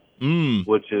blue,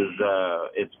 which is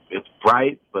it's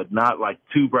bright, but not like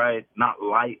too bright, not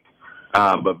light.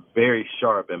 But very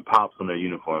sharp and pops on their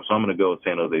uniform. So I'm going to go with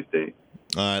San Jose State.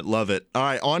 All right, love it. All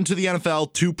right, on to the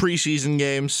NFL. 2 preseason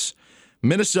games.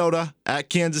 Minnesota at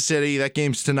Kansas City. That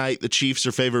game's tonight. The Chiefs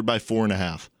are favored by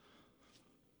 4.5.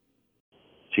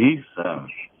 Chiefs? I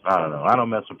don't know. I don't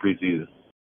mess with preseason.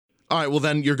 All right, well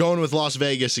then you're going with Las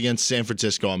Vegas against San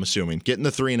Francisco, I'm assuming. Getting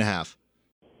the 3.5.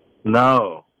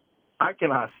 No. I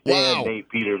cannot stand Wow. Nate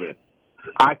Peterman.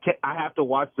 I have to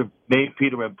watch the Nate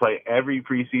Peterman play every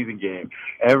preseason game,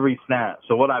 every snap.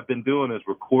 So what I've been doing is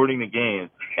recording the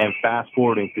game and fast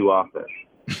forwarding through offense.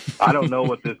 I don't know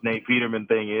what this Nate Peterman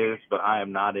thing is, but I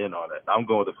am not in on it. I'm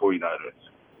going with the 49ers.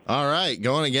 All right,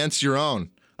 going against your own.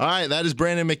 All right, that is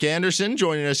Brandon McAnderson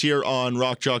joining us here on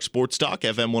Rock Chalk Sports Talk,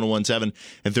 FM 1017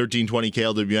 and 1320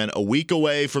 KLWN, a week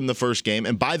away from the first game.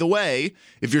 And by the way,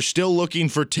 if you're still looking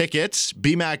for tickets,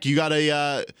 BMAC, you got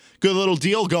a good little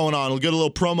deal going on. We'll get a little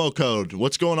promo code.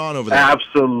 What's going on over there?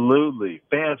 Absolutely.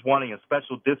 Fans wanting a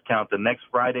special discount the next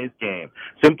Friday's game.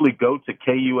 Simply go to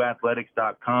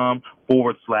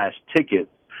kuathletics.com/tickets.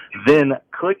 Then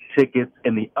click tickets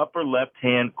in the upper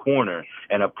left-hand corner,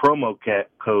 and a promo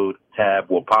code tab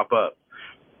will pop up.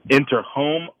 Enter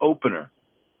home opener,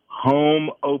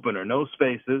 no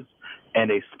spaces,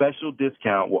 and a special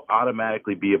discount will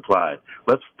automatically be applied.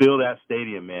 Let's fill that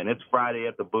stadium, man. It's Friday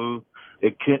at the booth.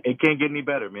 It can't get any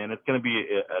better, man. It's going to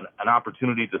be an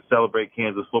opportunity to celebrate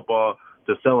Kansas football,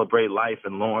 to celebrate life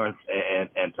in Lawrence,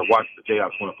 and to watch the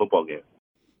Jayhawks win a football game.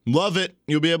 Love it.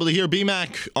 You'll be able to hear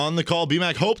BMAC on the call.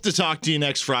 BMAC, hope to talk to you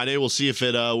next Friday. We'll see if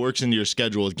it works into your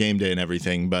schedule with game day and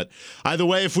everything. But either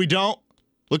way, if we don't,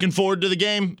 looking forward to the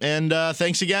game. And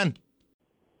thanks again.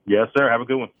 Yes, sir. Have a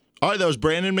good one. All right, that was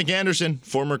Brandon McAnderson,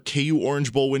 former KU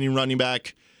Orange Bowl winning running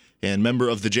back and member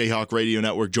of the Jayhawk Radio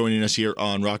Network, joining us here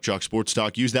on Rock Chalk Sports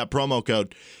Talk. Use that promo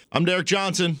code. I'm Derek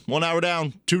Johnson. 1 hour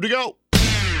down, 2 to go.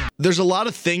 There's a lot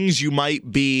of things you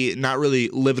might be not really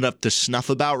living up to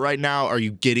snuff about right now. Are you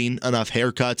getting enough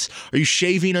haircuts? Are you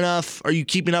shaving enough? Are you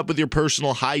keeping up with your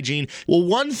personal hygiene? Well,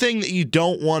 one thing that you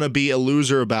don't want to be a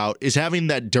loser about is having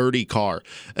that dirty car.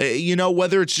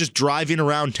 Whether it's just driving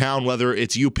around town, whether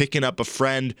it's you picking up a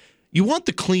friend, you want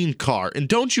the clean car. And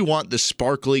don't you want the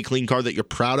sparkly clean car that you're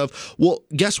proud of? Well,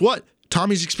 guess what?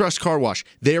 Tommy's Express Car Wash.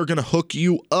 They are going to hook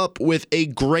you up with a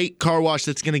great car wash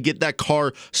that's going to get that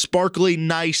car sparkly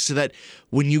nice so that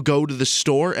when you go to the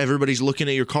store, everybody's looking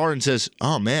at your car and says,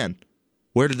 oh man,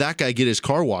 where did that guy get his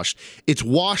car washed? It's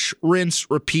wash, rinse,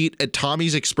 repeat at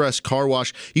Tommy's Express Car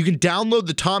Wash. You can download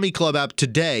the Tommy Club app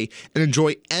today and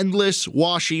enjoy endless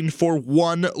washing for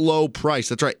one low price.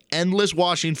 That's right, endless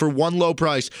washing for one low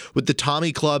price with the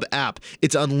Tommy Club app.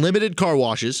 It's unlimited car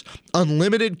washes,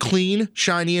 unlimited clean,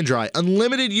 shiny, and dry,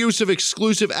 unlimited use of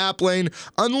exclusive app lane,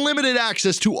 unlimited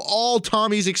access to all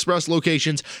Tommy's Express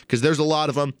locations, because there's a lot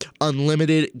of them,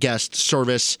 unlimited guest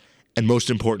service, and most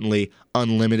importantly,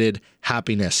 unlimited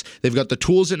happiness. They've got the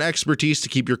tools and expertise to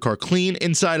keep your car clean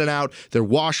inside and out. Their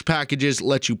wash packages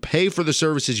let you pay for the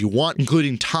services you want,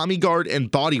 including Tommy Guard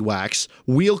and body wax,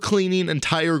 wheel cleaning and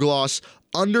tire gloss,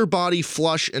 underbody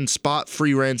flush and spot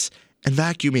free rinse, and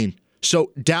vacuuming.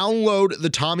 So download the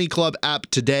Tommy Club app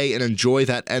today and enjoy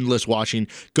that endless washing.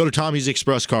 Go to Tommy's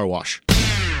Express Car Wash.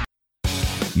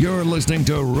 You're listening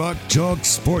to Rock Chalk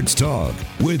Sports Talk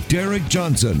with Derek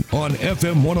Johnson on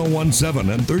FM 1017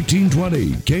 and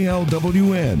 1320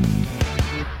 KLWN.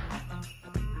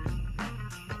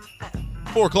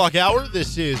 4 o'clock hour.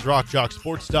 This is Rock Chalk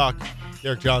Sports Talk.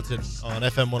 Derek Johnson on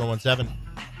FM 1017,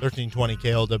 1320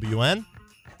 KLWN.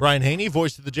 Brian Haney,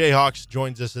 voice of the Jayhawks,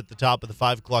 joins us at the top of the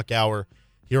 5 o'clock hour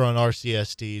here on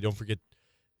RCST. Don't forget,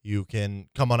 you can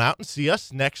come on out and see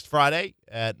us next Friday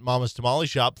at Mama's Tamale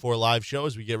Shop for a live show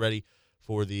as we get ready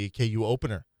for the KU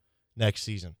opener next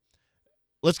season.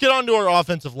 Let's get on to our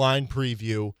offensive line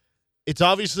preview. It's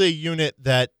obviously a unit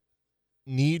that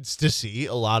needs to see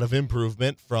a lot of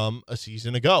improvement from a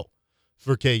season ago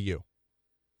for KU.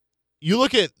 You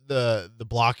look at the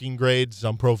blocking grades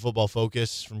on Pro Football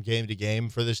Focus from game to game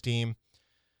for this team,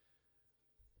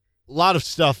 a lot of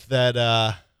stuff that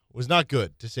was not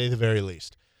good, to say the very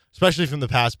least, especially from the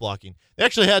pass blocking. They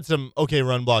actually had some okay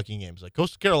run blocking games. Like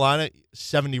Coastal Carolina,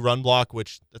 70 run block,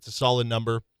 which that's a solid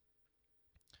number.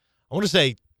 I want to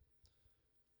say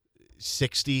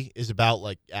 60 is about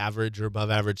like average or above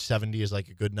average. 70 is like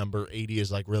a good number. 80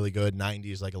 is like really good.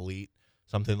 90 is like elite,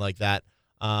 something like that.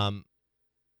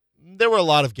 There were a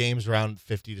lot of games around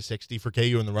 50 to 60 for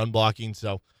KU in the run blocking,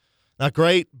 so not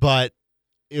great, but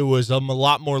it was a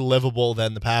lot more livable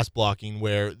than the pass blocking,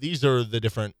 where these are the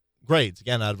different grades,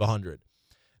 again, out of 100.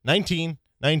 19,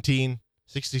 19,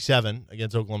 67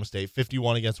 against Oklahoma State,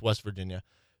 51 against West Virginia,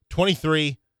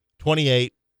 23,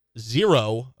 28,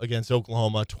 0 against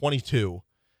Oklahoma, 22,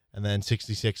 and then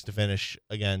 66 to finish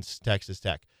against Texas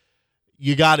Tech.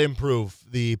 You got to improve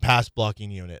the pass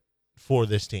blocking unit for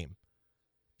this team.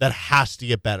 That has to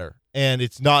get better. And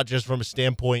it's not just from a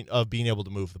standpoint of being able to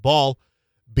move the ball,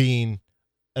 being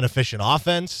an efficient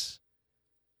offense.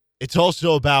 It's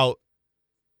also about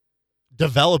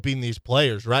developing these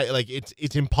players, right? Like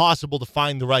it's impossible to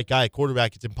find the right guy at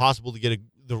quarterback. It's impossible to get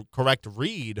the correct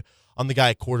read on the guy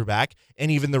at quarterback,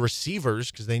 and even the receivers,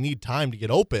 because they need time to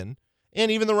get open, and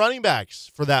even the running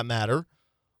backs for that matter,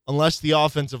 unless the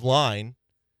offensive line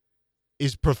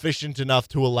is proficient enough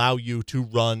to allow you to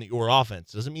run your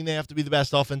offense. Doesn't mean they have to be the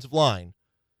best offensive line,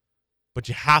 but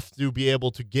you have to be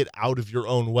able to get out of your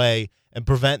own way and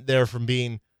prevent there from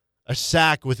being a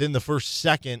sack within the first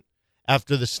second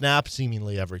after the snap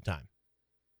seemingly every time.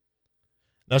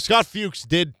 Now, Scott Fuchs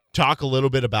did talk a little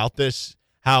bit about this,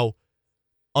 how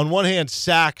on one hand,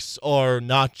 sacks are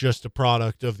not just a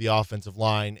product of the offensive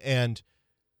line, and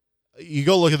you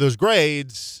go look at those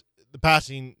grades, the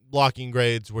passing blocking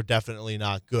grades were definitely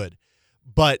not good.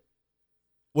 But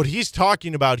what he's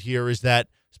talking about here is that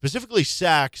specifically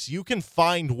sacks, you can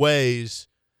find ways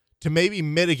to maybe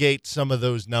mitigate some of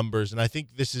those numbers. And I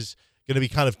think this is going to be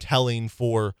kind of telling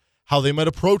for how they might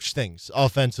approach things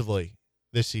offensively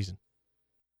this season.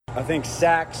 I think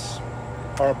sacks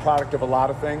are a product of a lot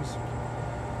of things,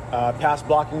 pass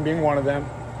blocking being one of them,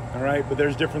 all right? But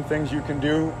there's different things you can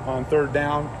do on third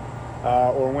down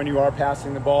or when you are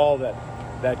passing the ball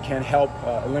that can help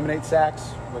eliminate sacks,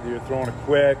 whether you're throwing it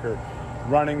quick or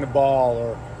running the ball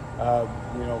or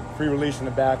free release in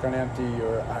the back on empty,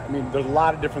 or there's a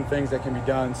lot of different things that can be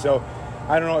done. So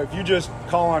I don't know, if you just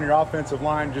call on your offensive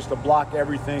line just to block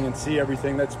everything and see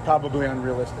everything, that's probably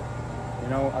unrealistic.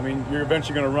 You're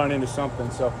eventually going to run into something.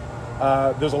 So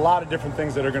there's a lot of different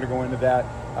things that are going to go into that.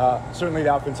 Certainly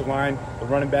the offensive line, the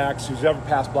running backs, who's ever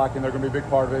pass blocking, they're going to be a big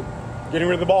part of it. Getting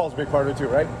rid of the ball is a big part of it too,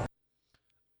 right?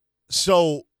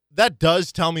 So that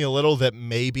does tell me a little that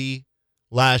maybe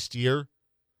last year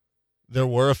there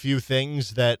were a few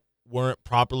things that weren't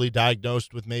properly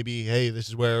diagnosed with maybe, hey, this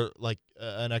is where like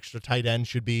an extra tight end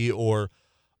should be, or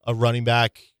a running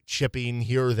back chipping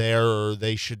here or there, or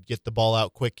they should get the ball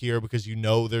out quick here because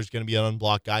there's going to be an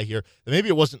unblocked guy here. And maybe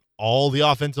it wasn't all the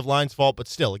offensive line's fault, but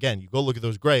still, again, you go look at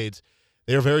those grades,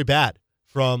 they're very bad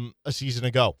from a season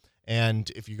ago. And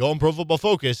if you go on Pro Football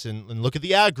Focus and look at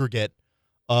the aggregate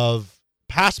of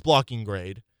pass blocking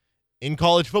grade in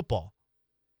college football,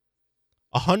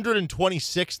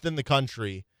 126th in the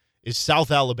country is South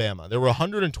Alabama. There were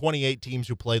 128 teams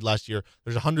who played last year.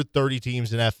 There's 130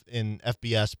 teams in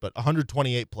FBS, but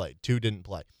 128 played. 2 didn't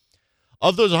play.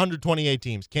 Of those 128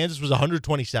 teams, Kansas was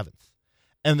 127th.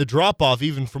 And the drop-off,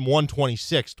 even from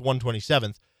 126th to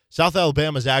 127th, South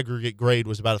Alabama's aggregate grade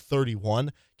was about a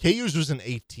 31. KU's was an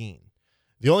 18.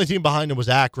 The only team behind him was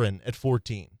Akron at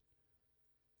 14.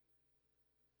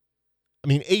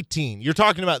 18. You're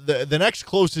talking about the next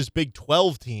closest Big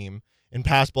 12 team in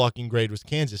pass blocking grade was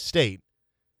Kansas State,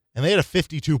 and they had a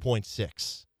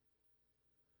 52.6.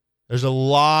 There's a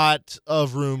lot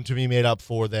of room to be made up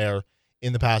for there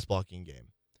in the pass blocking game.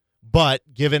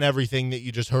 But given everything that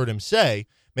you just heard him say,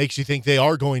 makes you think they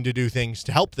are going to do things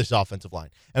to help this offensive line.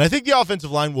 And I think the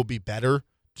offensive line will be better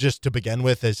just to begin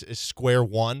with as square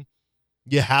one.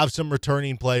 You have some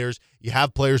returning players. You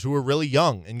have players who are really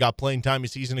young and got playing time a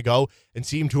season ago and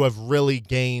seem to have really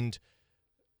gained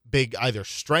big either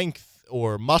strength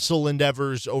or muscle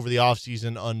endeavors over the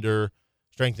offseason under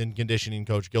strength and conditioning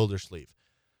coach Gildersleeve.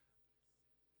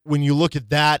 When you look at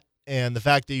that and the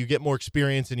fact that you get more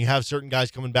experience and you have certain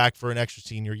guys coming back for an extra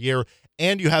senior year,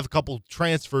 and you have a couple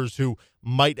transfers who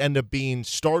might end up being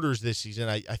starters this season,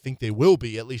 I think they will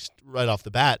be, at least right off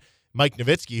the bat. Mike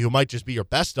Nowitzki, who might just be your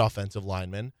best offensive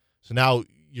lineman. So now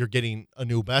you're getting a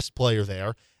new best player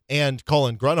there. And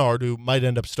Colin Grunhard, who might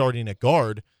end up starting at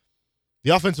guard. The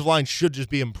offensive line should just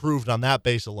be improved on that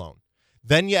base alone.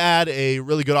 Then you add a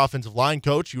really good offensive line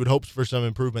coach. You would hope for some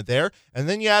improvement there. And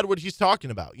then you add what he's talking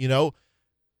about,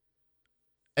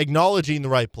 acknowledging the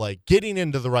right play, getting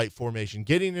into the right formation,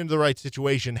 getting into the right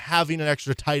situation, having an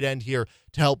extra tight end here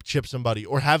to help chip somebody,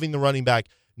 or having the running back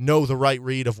know the right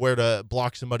read of where to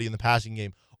block somebody in the passing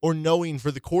game, or knowing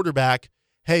for the quarterback,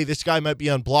 hey, this guy might be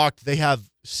unblocked. They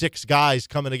have 6 guys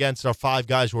coming against our 5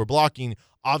 guys who are blocking.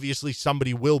 Obviously,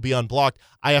 somebody will be unblocked.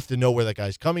 I have to know where that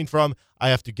guy's coming from. I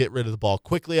have to get rid of the ball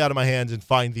quickly out of my hands and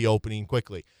find the opening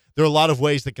quickly. There are a lot of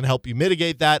ways that can help you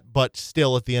mitigate that, but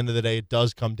still, at the end of the day, it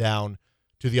does come down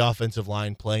to the offensive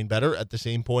line playing better at the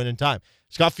same point in time.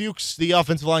 Scott Fuchs, the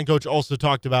offensive line coach, also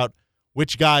talked about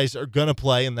which guys are going to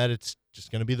play and that it's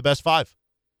just going to be the best 5.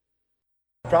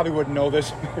 Probably wouldn't know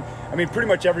this. Pretty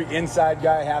much every inside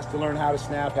guy has to learn how to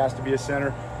snap, has to be a center,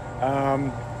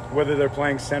 whether they're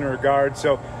playing center or guard.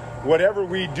 So whatever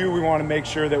we do, we want to make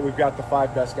sure that we've got the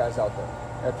 5 best guys out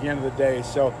there at the end of the day.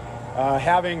 So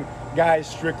having guys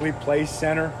strictly play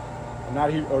center,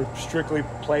 or strictly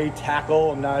play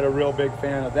tackle, I'm not a real big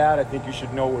fan of that. I think you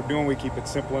should know what we're doing. We keep it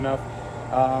simple enough.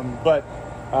 But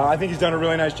I think he's done a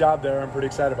really nice job there. I'm pretty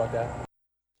excited about that.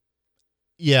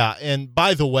 Yeah, and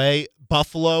by the way,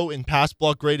 Buffalo in pass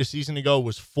block grade a season ago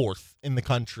was 4th in the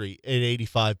country at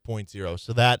 85.0.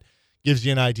 So that gives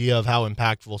you an idea of how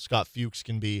impactful Scott Fuchs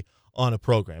can be on a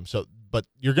program. But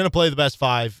you're going to play the best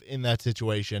 5 in that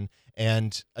situation.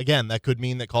 And again, that could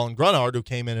mean that Colin Grunhard, who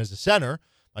came in as a center,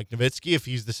 Mike Nowitzki, if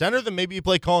he's the center, then maybe you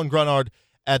play Colin Grunhard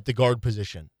at the guard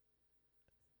position.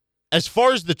 As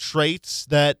far as the traits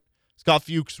that Scott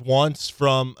Fuchs wants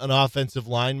from an offensive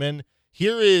lineman,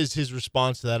 here is his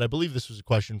response to that. I believe this was a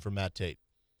question from Matt Tate.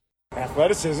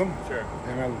 Athleticism. Sure.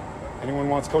 Anyone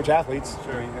wants to coach athletes.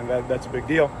 Sure. And that's a big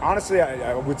deal. Honestly,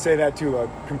 I would say that too.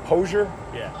 Composure.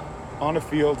 Yeah. On the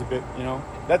field a bit,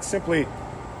 That's simply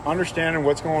understanding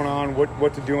what's going on,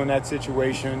 what to do in that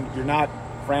situation. You're not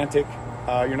frantic.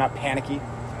 You're not panicky.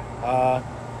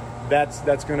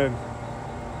 That's going to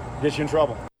get you in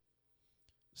trouble.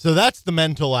 So that's the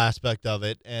mental aspect of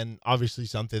it, and obviously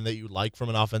something that you like from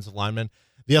an offensive lineman.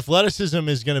 The athleticism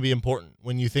is going to be important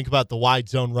when you think about the wide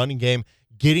zone running game,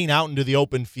 getting out into the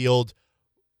open field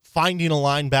finding a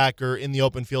linebacker in the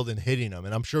open field and hitting him.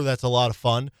 And I'm sure that's a lot of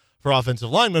fun for offensive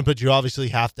linemen, but you obviously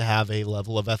have to have a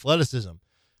level of athleticism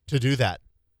to do that.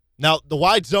 Now, the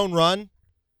wide zone run,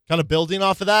 kind of building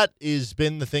off of that, has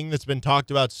been the thing that's been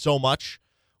talked about so much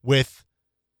with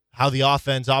how the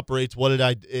offense operates, what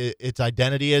its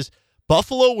identity is.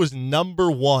 Buffalo was number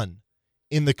 1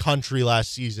 in the country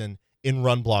last season in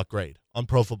run block grade on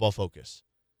Pro Football Focus.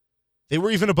 They were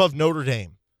even above Notre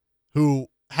Dame, who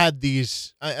had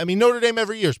these, I mean, Notre Dame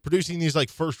every year is producing these like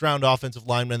first-round offensive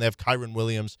linemen. They have Kyron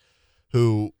Williams,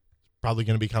 who probably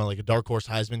going to be kind of like a dark horse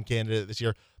Heisman candidate this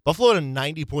year. Buffalo had a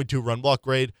 90.2 run block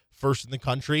grade, first in the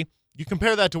country. You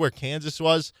compare that to where Kansas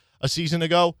was a season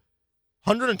ago,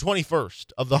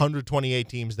 121st of the 128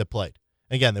 teams that played.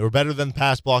 Again, they were better than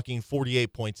pass blocking,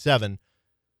 48.7,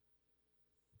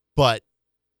 but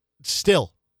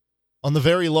still on the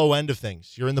very low end of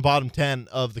things. You're in the bottom 10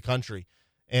 of the country.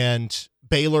 And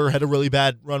Baylor had a really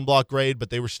bad run block grade, but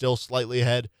they were still slightly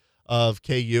ahead of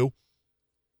KU.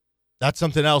 That's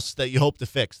something else that you hope to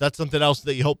fix. That's something else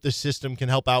that you hope this system can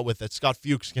help out with, that Scott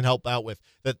Fuchs can help out with,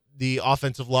 that the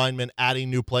offensive linemen adding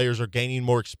new players or gaining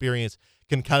more experience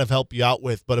can kind of help you out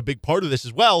with. But a big part of this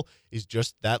as well is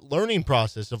just that learning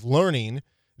process of learning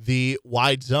the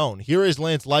wide zone. Here is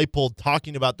Lance Leipold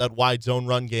talking about that wide zone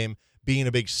run game being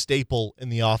a big staple in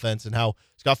the offense and how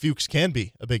Scott Fuchs can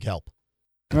be a big help.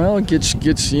 Well, it gets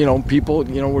people,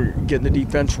 we're getting the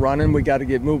defense running. We got to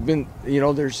get movement.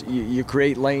 You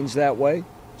create lanes that way.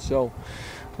 So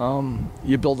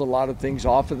you build a lot of things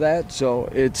off of that. So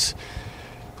it's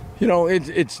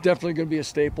definitely going to be a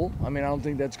staple. I mean, I don't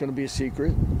think that's going to be a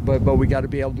secret, but we got to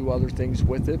be able to do other things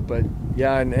with it. But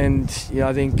yeah, and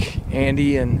I think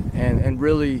Andy and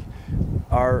really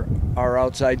our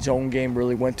outside zone game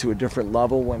really went to a different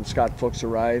level when Scott Fuchs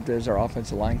arrived as our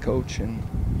offensive line coach. And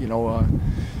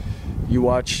you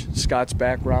watch Scott's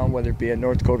background, whether it be at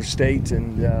North Dakota State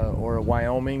or at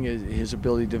Wyoming, his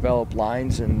ability to develop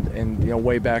lines, and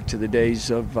way back to the days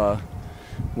of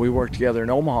we worked together in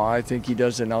Omaha. I think he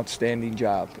does an outstanding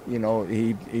job.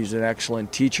 He's an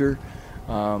excellent teacher,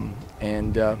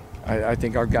 and I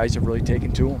think our guys have really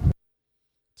taken to him.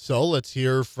 So let's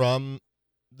hear from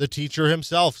the teacher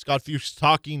himself, Scott Fuchs,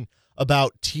 talking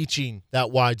about teaching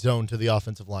that wide zone to the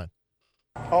offensive line.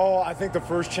 Oh, I think the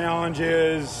first challenge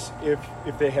is if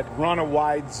they had run a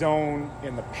wide zone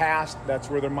in the past, that's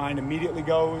where their mind immediately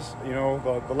goes.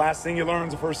 The last thing you learn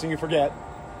is the first thing you forget.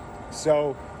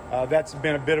 So that's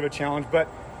been a bit of a challenge. But,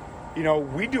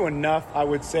 we do enough, I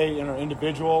would say, in our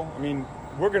individual. I mean,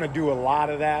 we're going to do a lot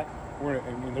of that.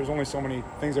 There's only so many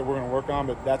things that we're going to work on,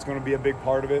 but that's going to be a big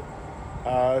part of it.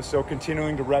 So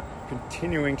continuing to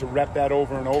rep that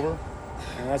over and over,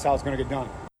 and that's how it's going to get done.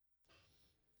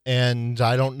 And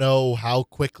I don't know how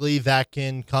quickly that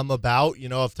can come about.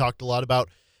 I've talked a lot about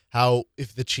how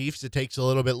if the Chiefs, it takes a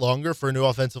little bit longer for a new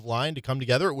offensive line to come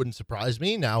together. It wouldn't surprise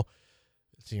me. Now,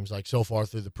 it seems like so far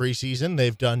through the preseason,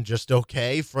 they've done just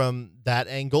okay from that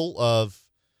angle of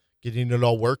getting it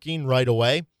all working right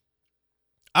away.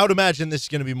 I would imagine this is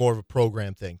going to be more of a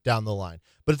program thing down the line.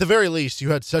 But at the very least,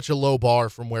 you had such a low bar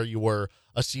from where you were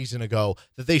a season ago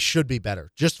that they should be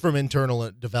better just from internal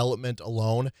development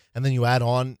alone. And then you add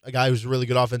on a guy who's a really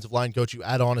good offensive line coach. You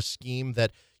add on a scheme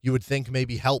that you would think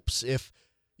maybe helps if,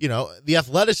 the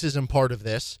athleticism part of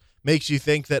this makes you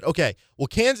think that, okay, well,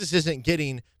 Kansas isn't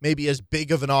getting maybe as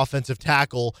big of an offensive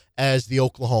tackle as the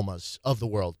Oklahomas of the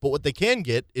world. But what they can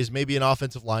get is maybe an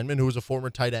offensive lineman who was a former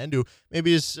tight end who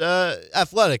maybe is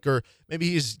athletic, or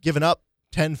maybe he's given up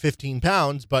 10, 15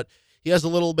 pounds, but he has a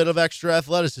little bit of extra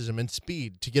athleticism and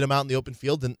speed to get him out in the open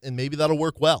field, and maybe that'll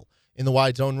work well in the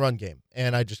wide zone run game.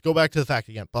 And I just go back to the fact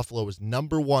again, Buffalo was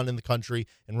number 1 in the country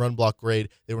in run block grade.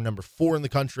 They were number 4 in the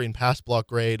country in pass block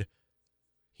grade.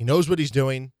 He knows what he's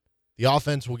doing. The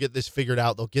offense will get this figured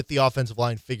out. They'll get the offensive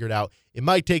line figured out. It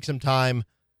might take some time,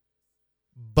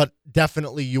 but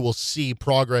definitely you will see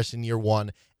progress in year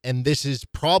 1. And this is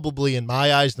probably, in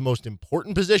my eyes, the most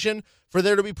important position for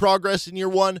there to be progress in year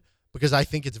 1, because I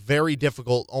think it's very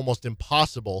difficult, almost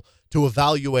impossible, to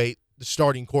evaluate the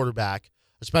starting quarterback,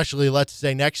 especially, let's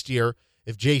say, next year,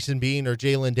 if Jason Bean or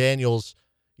Jalen Daniels,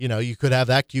 you could have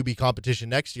that QB competition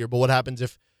next year. But what happens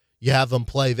if you have them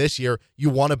play this year? You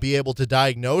want to be able to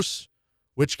diagnose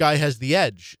which guy has the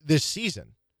edge this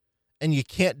season. And you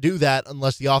can't do that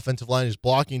unless the offensive line is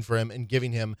blocking for him and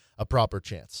giving him a proper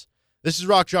chance. This is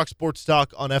Rock Chalk Sports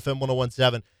Talk on FM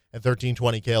 101.7 and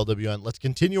 1320 KLWN. Let's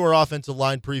continue our offensive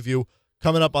line preview.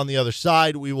 Coming up on the other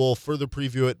side, we will further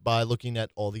preview it by looking at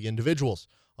all the individuals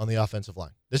on the offensive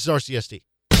line. This is RCST.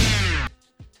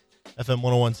 FM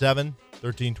 101.7,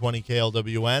 1320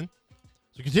 KLWN.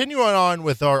 So So continuing on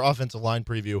with our offensive line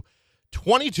preview,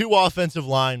 22 offensive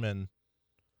linemen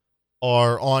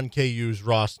are on KU's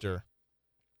roster.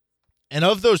 And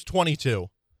of those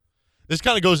 22, this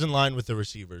kind of goes in line with the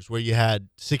receivers, where you had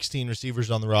 16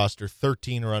 receivers on the roster,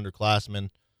 13 are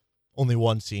underclassmen, only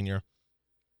one senior.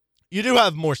 You do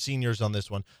have more seniors on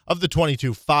this one. Of the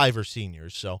 22, 5 are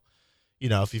seniors. So,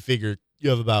 if you figure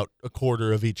you have about a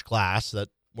quarter of each class, that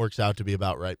works out to be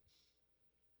about right.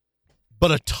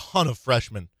 But a ton of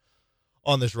freshmen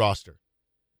on this roster.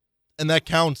 And that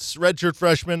counts redshirt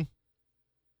freshmen,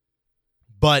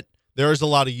 but there is a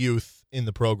lot of youth in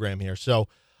the program here. So,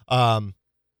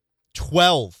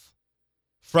 12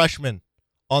 freshmen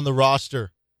on the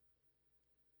roster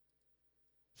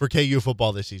for KU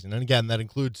football this season. And again, that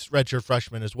includes redshirt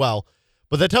freshmen as well.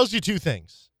 But that tells you two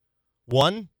things.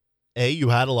 One, you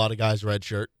had a lot of guys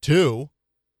redshirt. Two,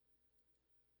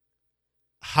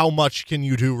 how much can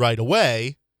you do right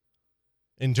away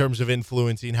in terms of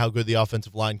influencing how good the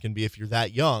offensive line can be if you're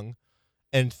that young?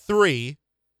 And three,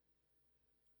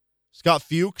 Scott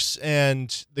Fuchs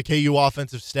and the KU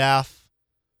offensive staff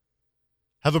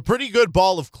have a pretty good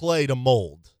ball of clay to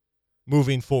mold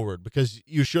moving forward, because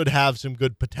you should have some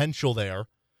good potential there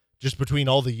just between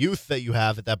all the youth that you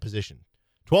have at that position.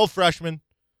 12 freshmen,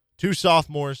 2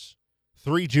 sophomores,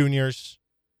 3 juniors,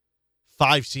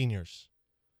 5 seniors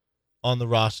on the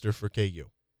roster for KU.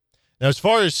 Now, as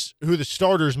far as who the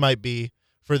starters might be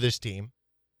for this team,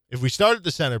 if we start at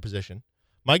the center position,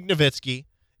 Mike Nowitzki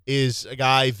is a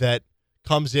guy that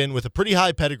comes in with a pretty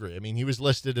high pedigree. I mean, he was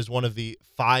listed as one of the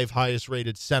 5 highest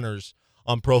rated centers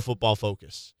on Pro Football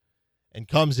Focus, and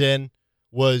comes in,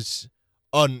 was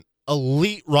an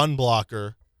elite run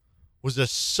blocker, was a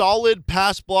solid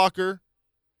pass blocker,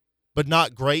 but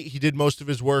not great. He did most of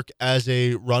his work as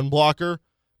a run blocker,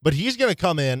 but he's going to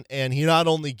come in, and he not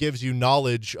only gives you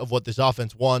knowledge of what this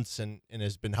offense wants and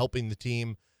has been helping the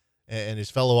team and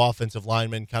his fellow offensive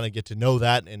linemen kind of get to know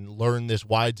that and learn this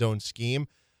wide zone scheme,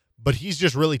 but he's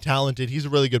just really talented. He's a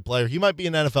really good player. He might be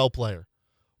an NFL player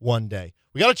one day.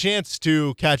 We got a chance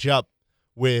to catch up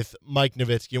with Mike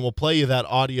Nowitzki, and we'll play you that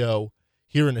audio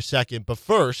here in a second. But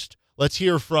first, let's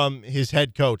hear from his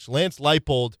head coach, Lance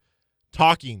Leipold,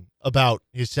 talking about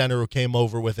his center who came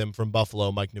over with him from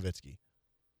Buffalo, Mike Nowitzki.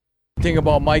 The thing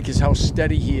about Mike is how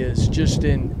steady he is just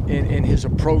in his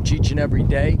approach each and every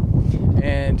day,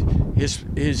 and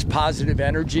his positive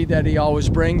energy that he always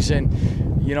brings. And,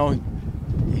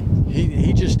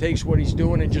 he just takes what he's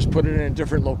doing and just put it in a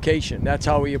different location. That's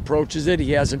how he approaches it.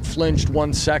 He hasn't flinched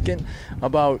 1 second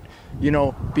about,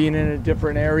 being in a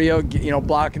different area,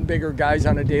 blocking bigger guys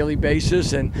on a daily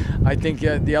basis. And I think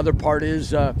the other part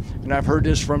is, and I've heard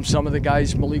this from some of the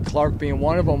guys, Malik Clark being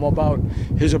one of them, about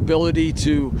his ability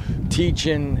to teach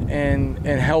and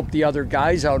help the other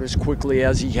guys out as quickly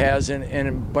as he has,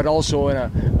 but also in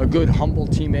a good, humble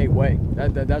teammate way.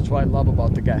 That's what I love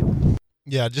about the guy.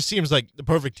 Yeah, it just seems like the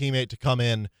perfect teammate to come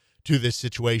in to this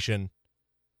situation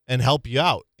and help you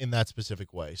out in that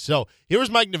specific way. So here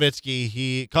was Mike Nowitzki.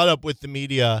 He caught up with the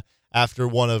media after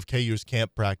one of KU's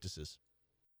camp practices.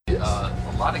 A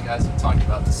lot of guys have talked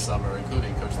about this summer,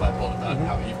 including Coach Leipold, about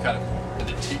how you've kind of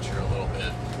been a teacher a little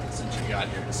bit since you got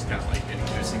here, just kind of like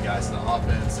introducing guys to the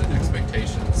offense and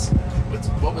expectations.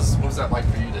 What was that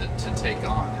like for you to take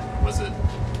on? Was it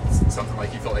something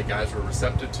like you felt like guys were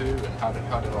receptive to, and how did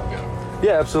it all go?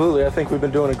 Yeah, absolutely. I think we've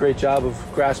been doing a great job of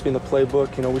grasping the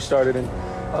playbook. We started in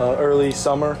early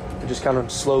summer and just kind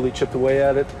of slowly chipped away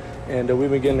at it, and we've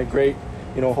been getting a great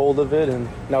hold of it, and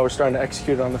now we're starting to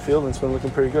execute it on the field, and it's been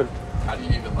looking pretty good. How do you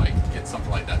even get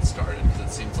something like that started? Because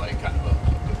it seems like kind of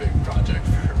a big project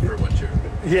for what you're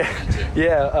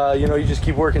into. You just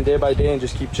keep working day by day and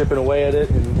just keep chipping away at it,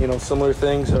 and similar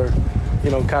things are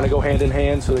kind of go hand in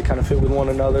hand, so they kind of fit with one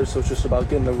another. So it's just about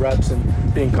getting the reps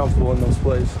and being comfortable in those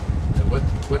plays. And what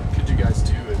could you guys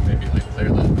do in maybe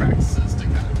player-led practices to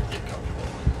kind of get comfortable?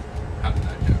 And how did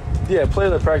that go? Yeah,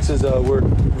 player-led practices were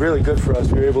really good for us.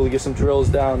 We were able to get some drills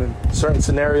down in certain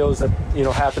scenarios that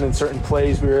happen in certain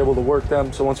plays. We were able to work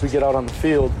them. So once we get out on the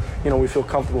field, we feel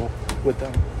comfortable with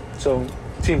them. So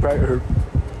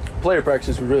player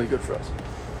practices were really good for us.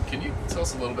 Can you tell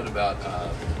us a little bit about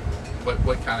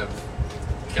what kind of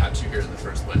got you here in the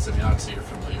first place? I mean, obviously you're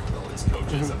familiar with all these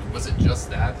coaches. Mm-hmm. I mean, was it just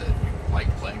that you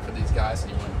liked playing for these guys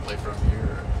and you wanted to play from here?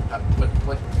 Or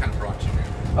what kind of brought you here?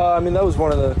 That was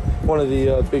one of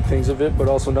the big things of it, but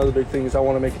also another big thing is I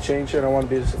want to make a change here, and I want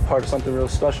to be a part of something real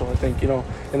special. I think,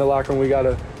 in the locker room we got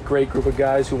a great group of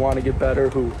guys who want to get better,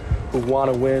 who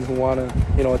want to win, who want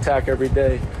to, attack every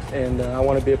day, and I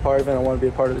want to be a part of it, and I want to be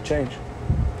a part of the change.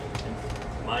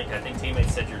 Mike, I think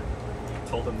teammates said you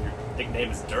told them your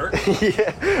nickname is Dirk?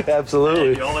 Yeah,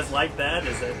 absolutely. You always like that?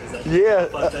 Is that Yeah, a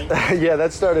fun thing? yeah,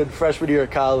 that started freshman year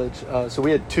of college. So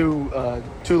we had two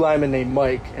linemen named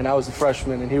Mike, and I was a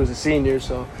freshman, and he was a senior.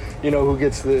 So, who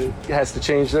has to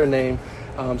change their name.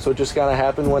 So it just kind of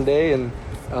happened one day in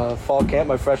fall camp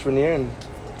my freshman year, and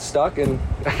it stuck, and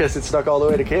I guess it stuck all the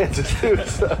way to Kansas too.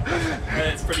 So.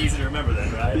 It's pretty easy to remember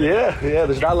then, right? Yeah.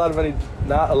 There's not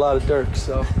a lot of Dirks,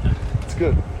 so it's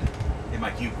good. Hey,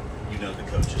 Mike, you know the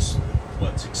coaches,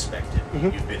 what's expected.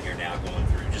 You've been here now, going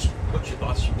through. Just what's your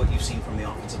thoughts? What you've seen from the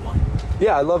offensive line?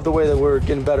 Yeah, I love the way that we're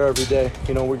getting better every day.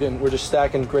 We're just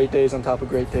stacking great days on top of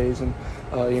great days, and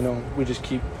we just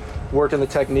keep working the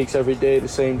techniques every day, the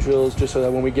same drills, just so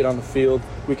that when we get on the field,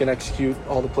 we can execute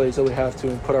all the plays that we have to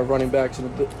and put our running backs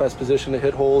in the best position to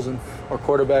hit holes, and our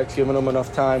quarterbacks giving them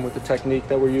enough time with the technique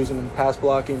that we're using in pass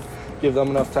blocking, give them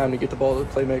enough time to get the ball to the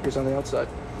playmakers on the outside.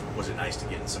 Was it nice to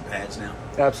get in some pads now?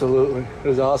 Absolutely. It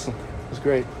was awesome. It was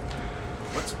great.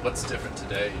 What's different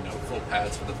today? Full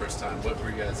pads for the first time. What were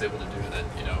you guys able to do that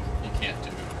you can't do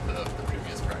the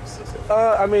previous practices?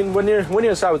 When you're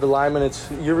inside with the linemen,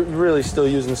 you're really still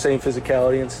using the same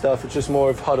physicality and stuff. It's just more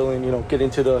of huddling.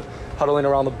 Huddling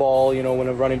around the ball. When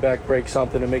a running back breaks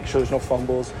something and making sure there's no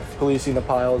fumbles, policing the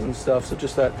piles and stuff. So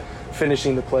just that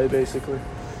finishing the play basically.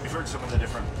 We've heard some of the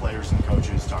different players and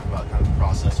coaches talk about kind of the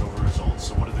process over results.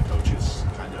 So what do the coaches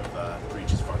kind of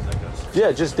preach as far as that goes?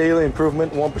 Yeah, just daily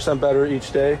improvement, 1% better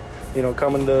each day.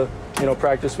 Coming to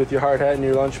practice with your hard hat and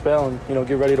your lunch bell, and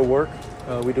get ready to work.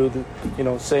 We do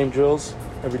the same drills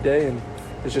every day, and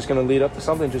it's just going to lead up to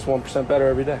something just 1% better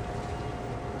every day.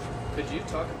 Could you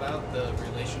talk about the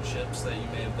relationships that you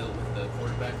may have built with the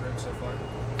quarterback room so far?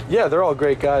 Yeah, they're all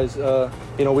great guys.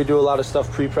 We do a lot of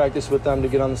stuff pre-practice with them to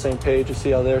get on the same page, to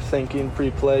see how they're thinking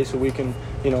pre-play, so we can,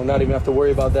 not even have to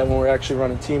worry about that when we're actually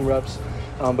running team reps.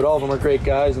 But all of them are great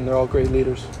guys, and they're all great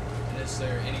leaders. And is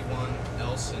there anyone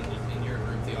else in your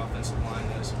group, the offensive line,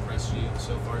 that has impressed you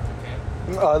so far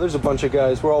through camp? There's a bunch of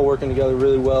guys. We're all working together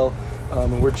really well,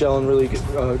 and we're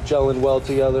gelling well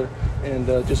together. And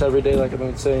just every day, like I've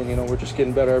been saying, we're just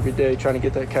getting better every day, trying to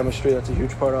get that chemistry. That's a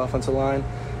huge part of offensive line,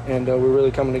 and we're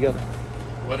really coming together.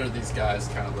 What are these guys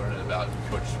kind of learning about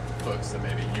Coach Fuchs that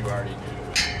maybe you already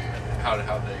knew? How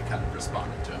they kind of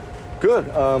responded to him? Good.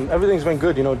 Everything's been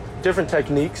good. Different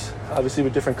techniques, obviously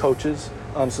with different coaches.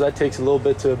 So that takes a little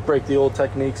bit to break the old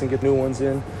techniques and get new ones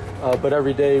in. But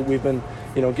every day we've been,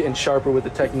 getting sharper with the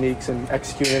techniques and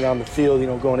executing it on the field,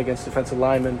 going against defensive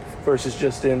linemen versus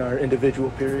just in our individual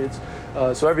periods.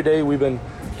 So every day we've been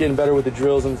getting better with the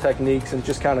drills and the techniques and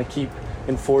just kind of keep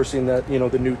enforcing that,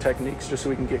 the new techniques just so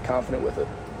we can get confident with it.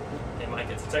 Hey, Mike,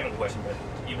 it's a technical question, but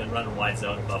you've been running wide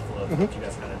zone in Buffalo, which you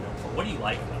guys kind of know. What do you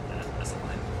like about that as a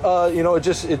line?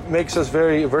 It makes us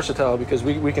very versatile because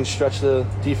we can stretch the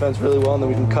defense really well, and then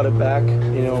we can cut it back,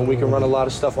 and we can run a lot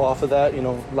of stuff off of that, a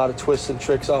lot of twists and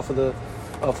tricks off of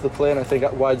the play, and I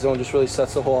think wide zone just really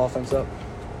sets the whole offense up.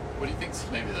 What do you think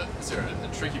is there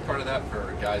a tricky part of that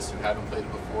for guys who haven't played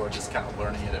it before, just kind of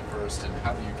learning it at first, and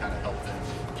how do you kind of help them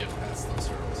get past those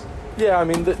hurdles? Yeah,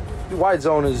 the wide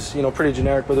zone is, pretty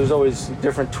generic, but there's always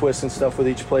different twists and stuff with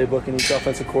each playbook and each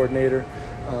offensive coordinator.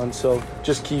 So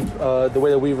just keep the way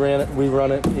that we run it. We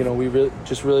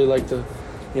really like to,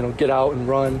 get out and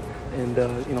run and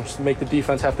make the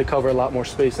defense have to cover a lot more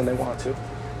space than they want to.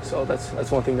 So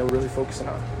that's one thing that we're really focusing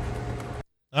on.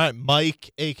 All right,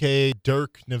 Mike, a.k.a.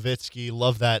 Dirk Nowitzki.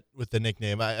 Love that with the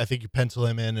nickname. I think you pencil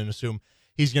him in and assume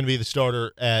he's going to be the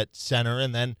starter at center.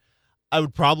 And then I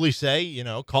would probably say,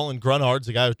 Colin Grunhard's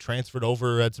the guy who transferred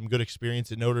over, had some good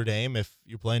experience at Notre Dame. If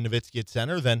you're playing Nowitzki at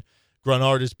center, then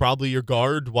Grunhard is probably your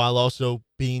guard while also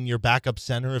being your backup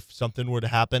center if something were to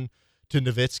happen to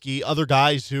Nowitzki. Other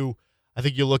guys who I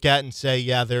think you look at and say,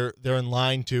 yeah, they're in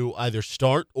line to either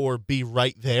start or be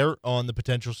right there on the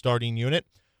potential starting unit.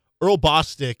 Earl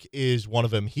Bostic is one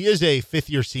of them. He is a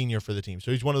fifth-year senior for the team,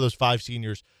 so he's one of those 5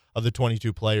 seniors of the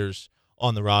 22 players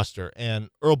on the roster. And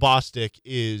Earl Bostic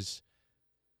is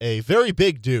a very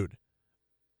big dude.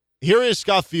 Here is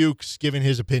Scott Fuchs giving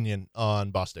his opinion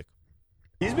on Bostic.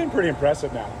 He's been pretty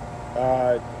impressive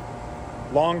now.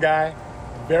 Long guy,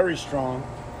 very strong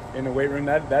in the weight room.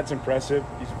 That's impressive.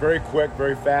 He's very quick,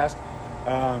 very fast.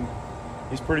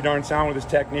 He's pretty darn sound with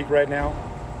his technique right now.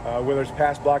 Whether it's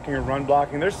pass blocking or run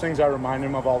blocking, there's things I remind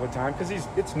him of all the time because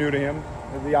it's new to him.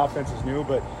 The offense is new,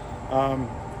 but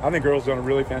I think Earl's done a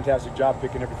really fantastic job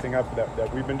picking everything up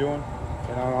that we've been doing,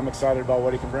 and I'm excited about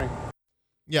what he can bring.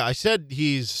 Yeah, I said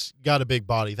he's got a big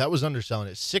body. That was underselling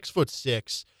it.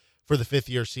 6'6" for the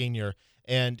fifth-year senior,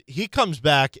 and he comes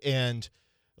back. And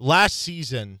last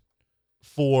season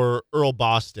for Earl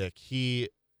Bostic, he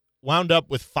wound up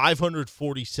with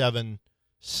 547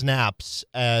 snaps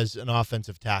as an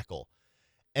offensive tackle.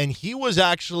 And he was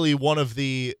actually one of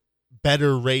the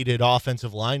better rated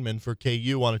offensive linemen for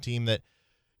KU on a team that,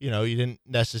 you didn't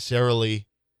necessarily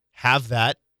have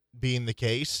that being the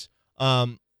case.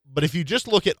 But if you just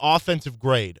look at offensive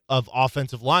grade of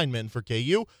offensive linemen for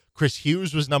KU, Chris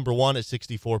Hughes was number 1 at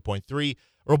 64.3.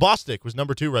 Earl Bostic was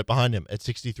number 2 right behind him at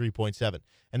 63.7.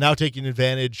 And now taking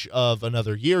advantage of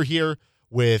another year here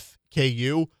with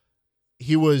KU,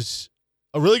 he was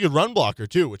a really good run blocker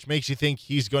too, which makes you think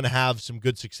he's going to have some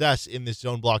good success in this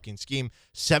zone blocking scheme.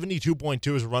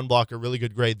 72.2 as a run blocker, really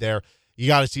good grade there. You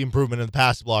got to see improvement in the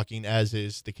pass blocking, as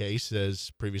is the case,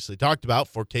 as previously talked about,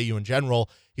 for KU in general.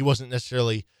 He wasn't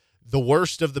necessarily the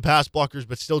worst of the pass blockers,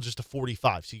 but still just a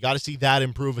 45. So you got to see that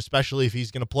improve, especially if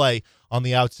he's going to play on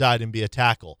the outside and be a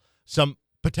tackle. Some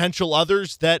potential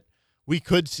others that we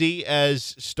could see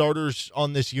as starters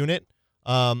on this unit.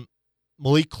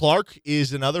 Malik Clark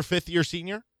is another fifth-year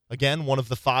senior. Again, one of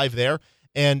the 5 there.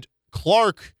 And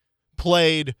Clark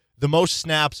played the most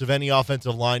snaps of any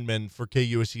offensive lineman for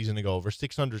KU a season ago, over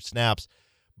 600 snaps.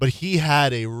 But he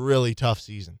had a really tough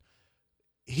season.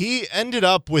 He ended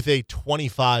up with a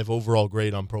 25 overall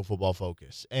grade on Pro Football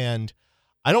Focus. And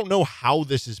I don't know how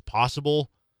this is possible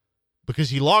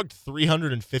because he logged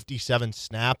 357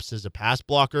 snaps as a pass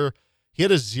blocker. He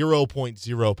had a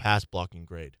 0.0 pass blocking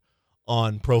grade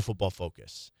on Pro Football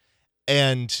Focus.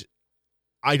 And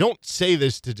I don't say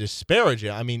this to disparage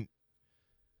it. I mean,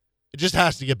 it just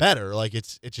has to get better. Like,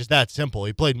 it's just that simple.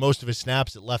 He played most of his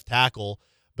snaps at left tackle,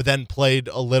 but then played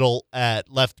a little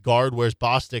at left guard, whereas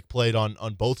Bostic played on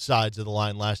both sides of the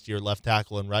line last year, left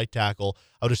tackle and right tackle.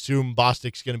 I would assume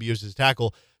Bostic's going to be used as a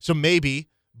tackle. So maybe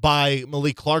by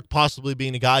Malik Clark possibly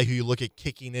being a guy who you look at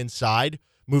kicking inside,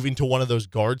 moving to one of those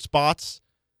guard spots,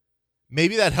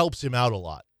 maybe that helps him out a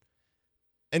lot.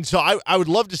 And so I would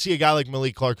love to see a guy like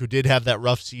Malik Clark, who did have that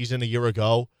rough season a year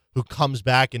ago, who comes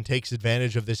back and takes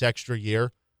advantage of this extra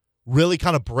year, really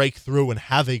kind of break through and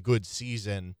have a good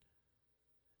season.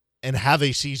 And have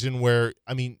a season where,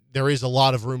 I mean, there is a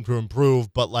lot of room to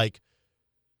improve, but like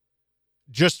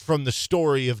just from the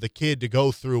story of the kid to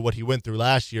go through what he went through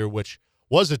last year, which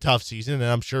was a tough season, and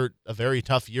I'm sure a very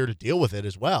tough year to deal with it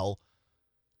as well,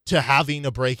 to having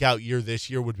a breakout year this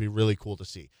year would be really cool to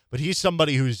see. But he's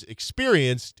somebody who's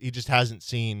experienced. He just hasn't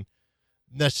seen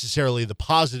necessarily the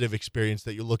positive experience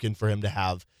that you're looking for him to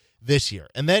have this year.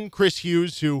 And then Chris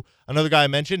Hughes, who another guy I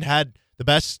mentioned, had the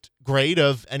best grade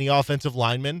of any offensive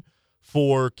lineman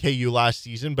for KU last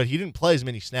season, but he didn't play as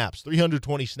many snaps.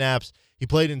 320 snaps. He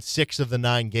played in 6 of the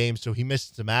 9 games, so he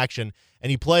missed some action. And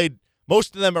he played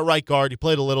most of them at right guard. He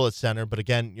played a little at center, but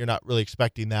again, you're not really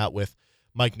expecting that with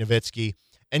Mike Nowitzki.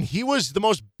 And he was the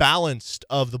most balanced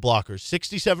of the blockers.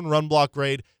 67 run block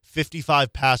grade,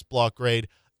 55 pass block grade.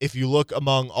 If you look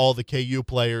among all the KU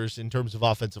players in terms of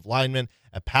offensive linemen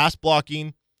at pass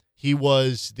blocking, he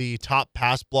was the top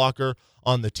pass blocker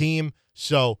on the team.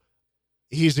 So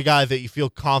he's a guy that you feel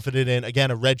confident in. Again,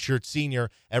 a redshirt senior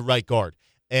at right guard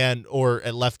or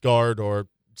at left guard or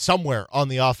somewhere on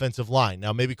the offensive line.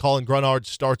 Now, maybe Colin Grunhard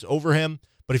starts over him,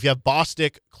 but if you have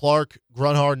Bostic, Clark,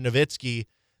 Grunhard, Nowitzki,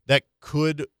 that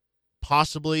could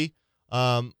possibly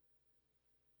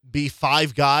be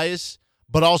 5 guys.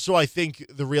 But also, I think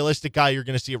the realistic guy you're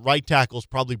going to see at right tackle is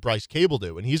probably Bryce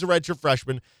Cabledew. And he's a redshirt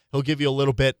freshman. He'll give you a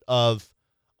little bit of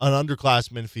an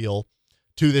underclassman feel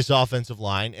to this offensive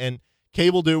line. And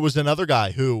Cabledew was another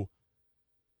guy who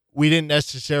we didn't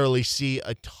necessarily see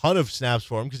a ton of snaps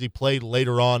for him because he played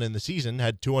later on in the season,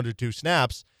 had 202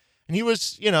 snaps. And he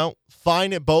was,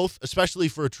 fine at both, especially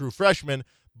for a true freshman.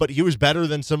 But he was better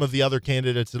than some of the other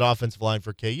candidates at offensive line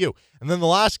for KU. And then the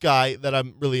last guy that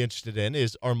I'm really interested in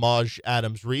is Armaj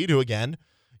Adams-Reed, who, again,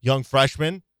 young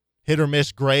freshman, hit or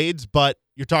miss grades, but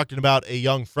you're talking about a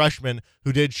young freshman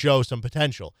who did show some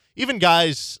potential. Even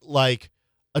guys like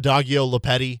Adagio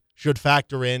Lepetti should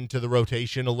factor into the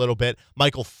rotation a little bit.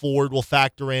 Michael Ford will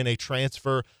factor in, a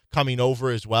transfer coming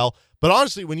over as well. But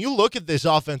honestly, when you look at this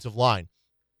offensive line,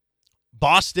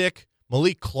 Bostic,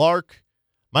 Malik Clark,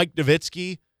 Mike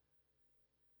Nowitzki,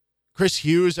 Chris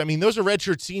Hughes, I mean, those are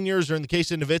redshirt seniors, or in the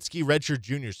case of Nowitzki, redshirt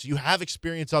juniors. So you have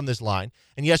experience on this line.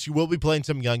 And yes, you will be playing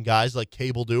some young guys like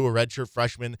Cabledew, a redshirt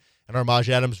freshman, and Armaj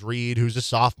Adams-Reed, who's a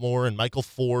sophomore, and Michael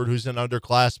Ford, who's an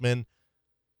underclassman.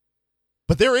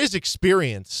 But there is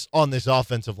experience on this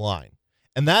offensive line.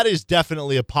 And that is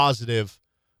definitely a positive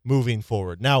moving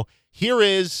forward. Now, here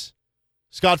is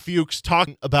Scott Fuchs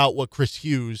talking about what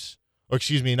Bryce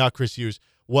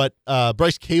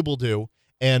Cabledew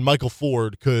and Michael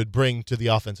Ford could bring to the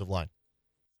offensive line.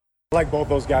 I like both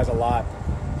those guys a lot.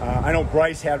 I know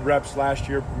Bryce had reps last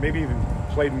year, maybe even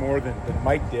played more than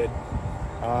Mike did.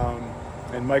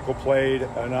 And Michael played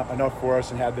enough for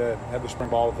us and had the spring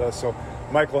ball with us. So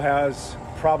Michael has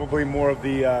probably more of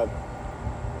the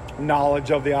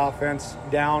knowledge of the offense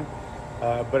down.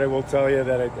 But I will tell you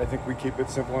that I think we keep it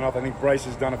simple enough. I think Bryce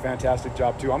has done a fantastic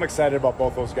job too. I'm excited about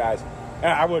both those guys.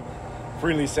 And I would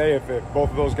freely say if both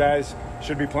of those guys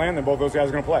should be playing, then both those guys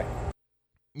are going to play.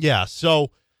 Yeah,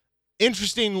 so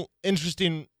interesting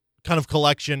kind of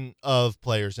collection of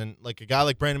players. And like a guy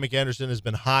like Brandon McAnderson has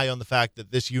been high on the fact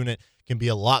that this unit can be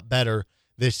a lot better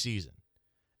this season.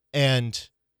 And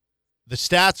the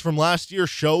stats from last year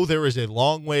show there is a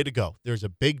long way to go. There's a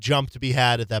big jump to be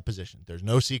had at that position. There's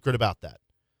no secret about that.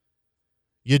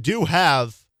 You do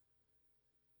have,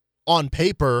 on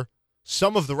paper,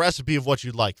 some of the recipe of what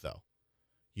you'd like, though.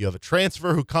 You have a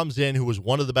transfer who comes in who was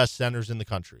one of the best centers in the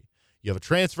country. You have a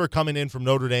transfer coming in from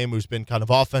Notre Dame who's been kind of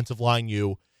offensive line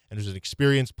you and who's an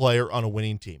experienced player on a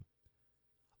winning team.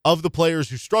 Of the players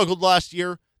who struggled last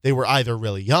year, they were either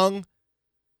really young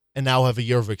and now have a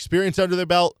year of experience under their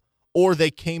belt, or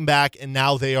they came back and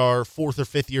now they are 4th or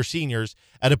 5th year seniors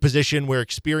at a position where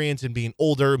experience and being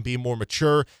older and being more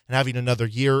mature and having another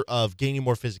year of gaining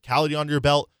more physicality under your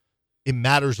belt, it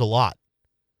matters a lot.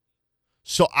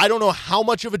 So I don't know how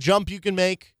much of a jump you can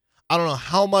make. I don't know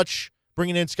how much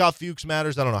bringing in Scott Fuchs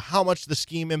matters. I don't know how much the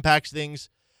scheme impacts things,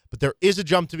 but there is a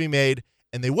jump to be made,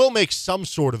 and they will make some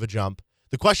sort of a jump.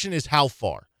 The question is how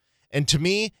far. And to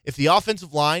me, if the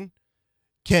offensive line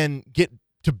can get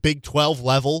to Big 12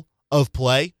 level of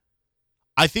play,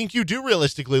 I think you do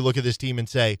realistically look at this team and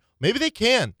say, maybe they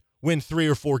can win 3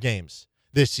 or 4 games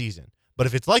this season. But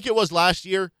if it's like it was last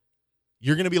year,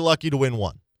 you're going to be lucky to win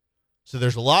 1. So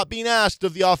there's a lot being asked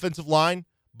of the offensive line,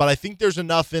 but I think there's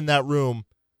enough in that room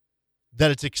that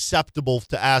it's acceptable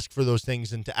to ask for those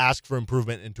things and to ask for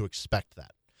improvement and to expect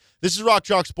that. This is Rock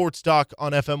Chalk Sports Talk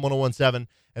on FM 101.7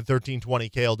 and 1320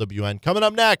 KLWN. Coming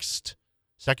up next,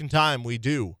 second time we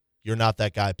do You're Not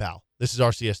That Guy, Pal. This is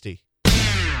RCST.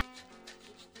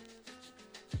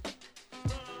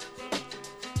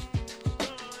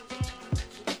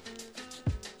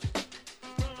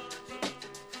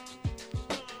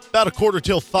 About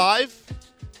 5:15.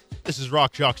 This is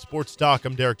Rock Chalk Sports Talk.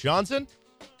 I'm Derek Johnson.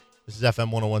 This is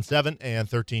FM 101.7 and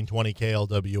 1320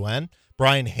 KLWN.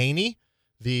 Brian Haney,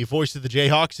 the voice of the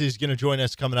Jayhawks, is going to join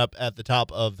us coming up at the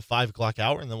top of the 5 o'clock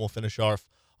hour, and then we'll finish off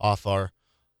our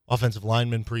offensive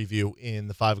lineman preview in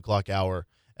the 5 o'clock hour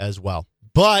as well.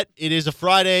 But it is a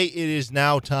Friday. It is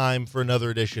now time for another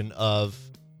edition of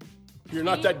You're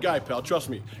Not That Guy, pal. Trust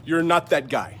me. You're not that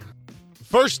guy.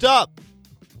 First up,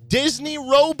 Disney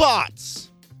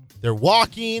robots. They're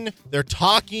walking, they're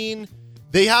talking.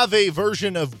 They have a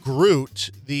version of Groot,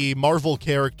 the Marvel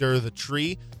character, the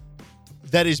tree,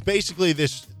 that is basically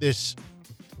this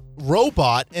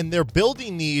robot, and they're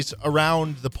building these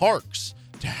around the parks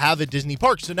to have at Disney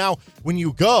parks. So now when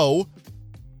you go,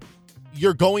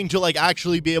 you're going to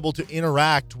actually be able to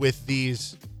interact with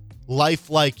these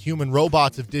lifelike human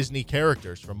robots of Disney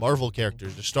characters, from Marvel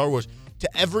characters to Star Wars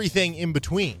to everything in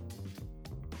between.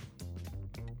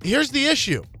 Here's the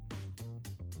issue.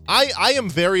 I am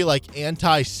very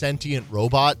anti-sentient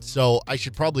robot, so I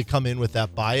should probably come in with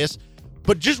that bias.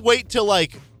 But just wait till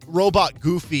Robot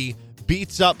Goofy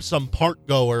beats up some park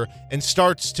goer and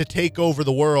starts to take over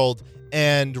the world,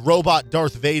 and Robot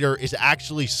Darth Vader is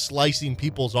actually slicing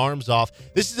people's arms off.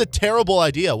 This is a terrible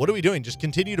idea. What are we doing? Just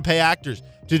continue to pay actors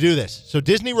to do this. So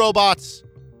Disney robots.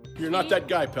 You're not that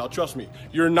guy, pal. Trust me.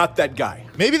 You're not that guy.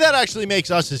 Maybe that actually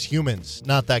makes us as humans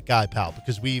not that guy, pal,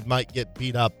 because we might get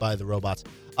beat up by the robots.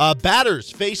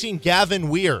 Batters facing Gavin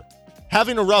Weir.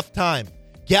 Having a rough time.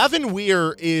 Gavin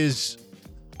Weir is,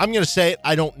 I'm going to say it,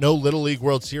 I don't know Little League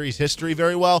World Series history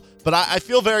very well, but I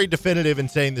feel very definitive in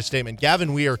saying this statement.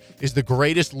 Gavin Weir is the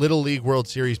greatest Little League World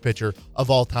Series pitcher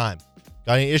of all time.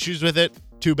 Got any issues with it?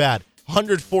 Too bad.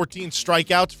 114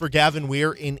 strikeouts for Gavin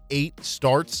Weir in 8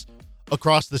 starts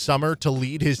across the summer to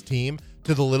lead his team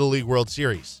to the Little League World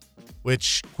Series,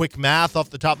 which, quick math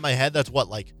off the top of my head, that's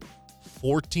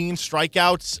 14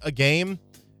 strikeouts a game.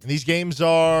 And these games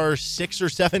are 6 or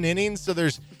 7 innings, so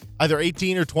there's either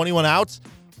 18 or 21 outs.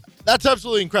 That's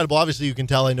absolutely incredible. Obviously, you can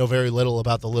tell I know very little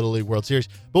about the Little League World Series.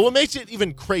 But what makes it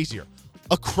even crazier,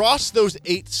 across those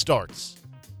 8 starts,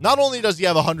 not only does he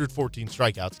have 114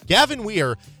 strikeouts, Gavin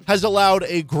Weir has allowed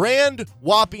a grand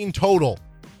whopping total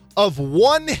of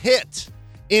 1 hit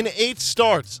in 8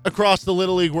 starts across the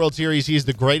Little League World Series. He is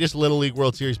the greatest Little League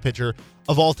World Series pitcher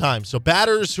of all time. So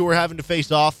batters who are having to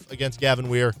face off against Gavin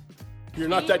Weir. You're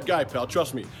not that guy, pal.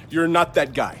 Trust me. You're not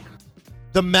that guy.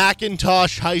 The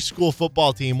McIntosh High School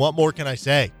football team. What more can I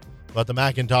say? about the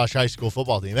McIntosh High School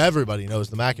football team. Everybody knows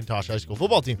the McIntosh High School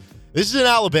football team. This is in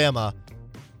Alabama.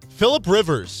 Philip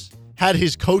Rivers had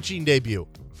his coaching debut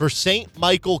for St.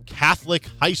 Michael Catholic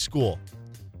High School.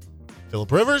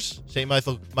 Philip Rivers, St.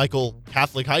 Michael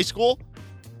Catholic High School,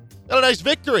 got a nice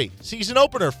victory. Season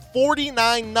opener,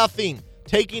 49-0,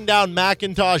 taking down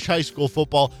McIntosh High School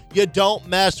football. You don't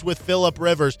mess with Philip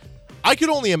Rivers. I could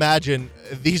only imagine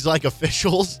these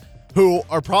officials who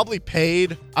are probably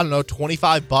paid, I don't know,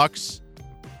 $25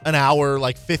 an hour,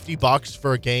 like $50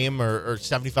 for a game or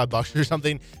 $75 or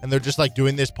something, and they're just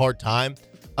doing this part-time.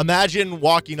 Imagine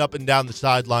walking up and down the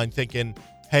sideline thinking,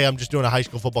 hey, I'm just doing a high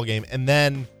school football game. And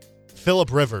then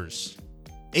Philip Rivers,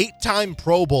 8-time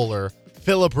Pro Bowler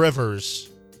Philip Rivers,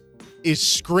 is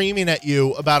screaming at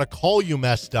you about a call you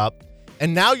messed up.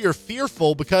 And now you're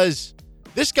fearful because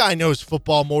this guy knows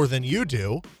football more than you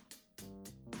do.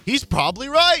 He's probably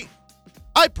right.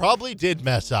 I probably did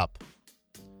mess up.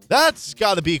 That's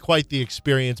got to be quite the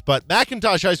experience, but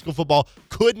McIntosh High School football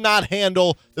could not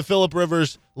handle the Philip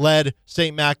Rivers-led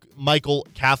St. Michael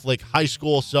Catholic High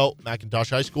School, so McIntosh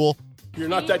High School. You're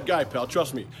not that guy, pal.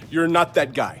 Trust me. You're not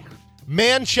that guy.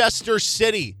 Manchester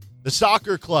City, the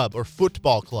soccer club, or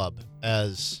football club,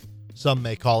 as some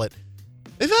may call it,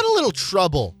 they've had a little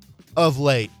trouble of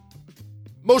late.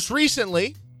 Most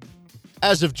recently,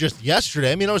 as of just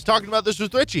yesterday, I was talking about this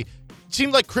with Richie, it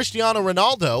seemed like Cristiano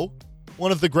Ronaldo,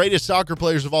 one of the greatest soccer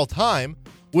players of all time,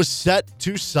 was set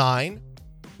to sign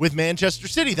with Manchester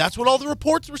City. That's what all the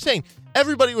reports were saying.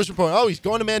 Everybody was reporting, oh, he's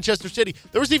going to Manchester City.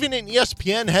 There was even an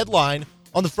ESPN headline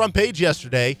on the front page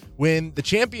yesterday when the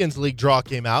Champions League draw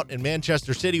came out and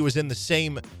Manchester City was in the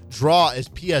same draw as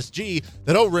PSG,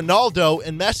 that, Ronaldo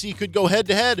and Messi could go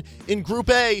head-to-head in Group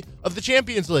A of the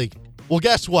Champions League. Well,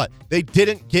 guess what? They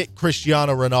didn't get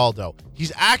Cristiano Ronaldo.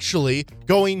 He's actually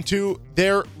going to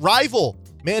their rival,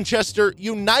 Manchester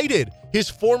United, his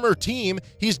former team.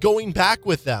 He's going back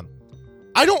with them.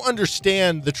 I don't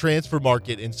understand the transfer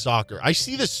market in soccer. I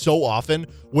see this so often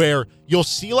where you'll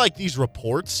see these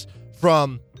reports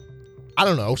from, I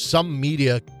don't know, some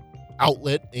media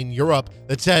outlet in Europe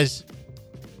that says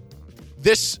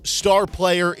this star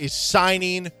player is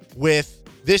signing with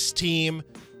this team.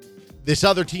 This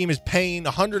other team is paying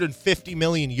 150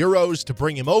 million euros to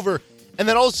bring him over. And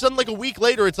then all of a sudden, a week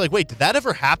later, it's wait, did that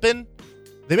ever happen?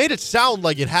 They made it sound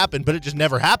like it happened, but it just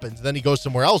never happens. Then he goes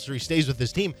somewhere else or he stays with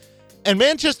his team. And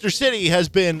Manchester City has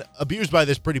been abused by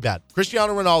this pretty bad.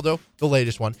 Cristiano Ronaldo, the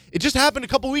latest one. It just happened a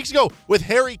couple weeks ago with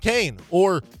Harry Kane,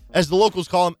 or as the locals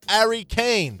call him, Harry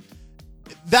Kane.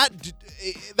 That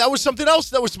was something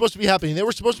else that was supposed to be happening. They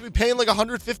were supposed to be paying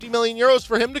 150 million euros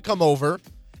for him to come over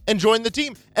and join the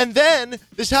team. And then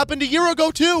this happened a year ago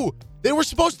too. They were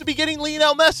supposed to be getting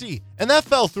Lionel Messi, and that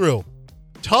fell through.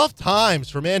 Tough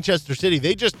times for Manchester City.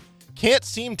 They just can't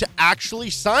seem to actually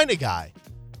sign a guy.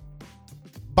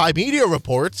 By media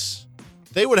reports,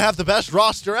 they would have the best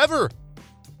roster ever.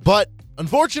 But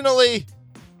unfortunately,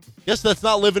 guess that's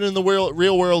not living in the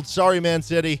real world. Sorry, Man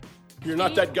City. You're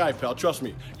not that guy, pal. Trust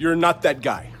me. You're not that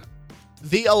guy.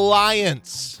 The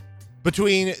alliance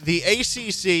between the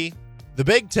ACC, the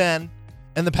Big Ten,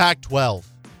 and the Pac-12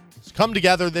 has come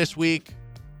together this week.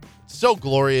 It's so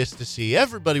glorious to see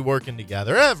everybody working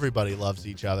together. Everybody loves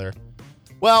each other.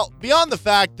 Well, beyond the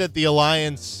fact that the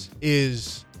alliance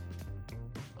is,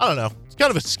 I don't know, it's kind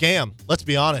of a scam, let's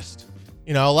be honest.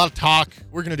 A lot of talk,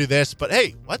 we're going to do this, but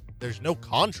hey, what? There's no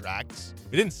contracts.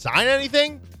 We didn't sign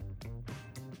anything?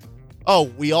 Oh,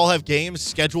 we all have games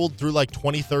scheduled through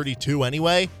 2032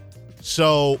 anyway.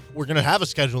 So we're going to have a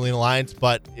scheduling alliance,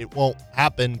 but it won't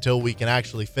happen until we can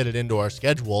actually fit it into our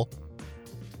schedule.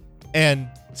 And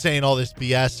saying all this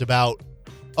BS about,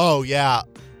 oh yeah,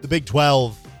 the Big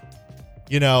 12,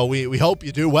 we hope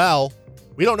you do well.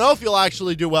 We don't know if you'll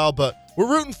actually do well, but we're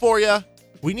rooting for you.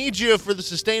 We need you for the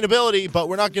sustainability, but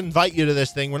we're not going to invite you to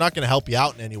this thing. We're not going to help you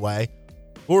out in any way.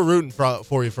 We're rooting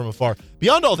for you from afar.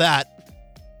 Beyond all that,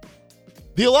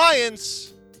 the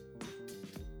alliance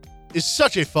is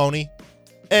such a phony.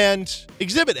 And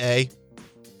Exhibit A,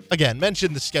 again,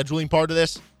 mentioned the scheduling part of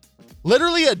this.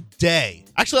 Literally a day.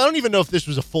 Actually, I don't even know if this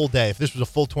was a full day, if this was a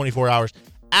full 24 hours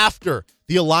after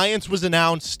the alliance was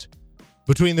announced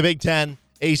between the Big Ten,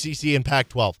 ACC, and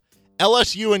Pac-12.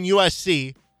 LSU and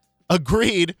USC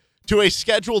agreed to a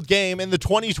scheduled game in the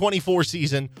 2024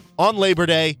 season on Labor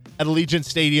Day at Allegiant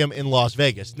Stadium in Las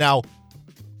Vegas. Now,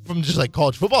 from just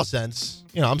college football sense,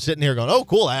 I'm sitting here going, oh,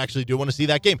 cool, I actually do want to see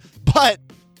that game. But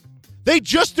they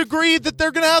just agreed that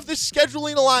they're going to have this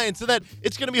scheduling alliance and that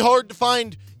it's going to be hard to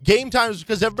find game times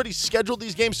because everybody's scheduled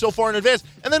these games so far in advance.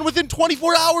 And then within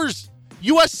 24 hours,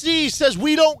 USC says,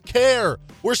 we don't care.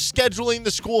 We're scheduling the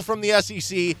school from the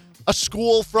SEC a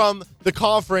school from the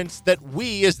conference that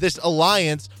we, as this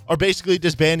alliance, are basically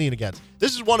disbanding against.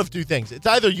 This is one of two things. It's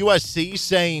either USC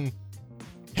saying,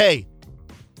 hey,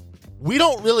 we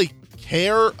don't really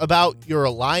care about your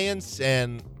alliance,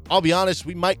 and I'll be honest,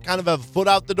 we might kind of have a foot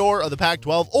out the door of the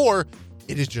Pac-12, or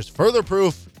it is just further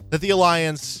proof that the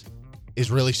alliance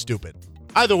is really stupid.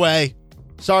 Either way,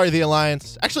 sorry, the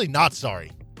alliance. Actually, not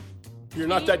sorry. You're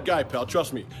not that guy, pal.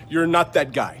 Trust me. You're not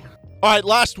that guy. All right,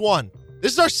 last one.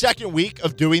 This is our second week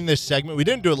of doing this segment. We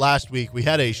didn't do it last week. We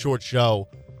had a short show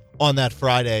on that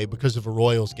Friday because of a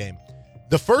Royals game.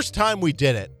 The first time we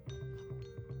did it,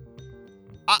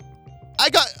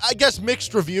 I guess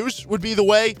mixed reviews would be the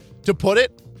way to put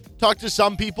it. Talked to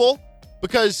some people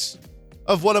because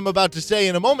of what I'm about to say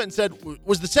in a moment and said,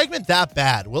 was the segment that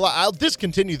bad? Well, I'll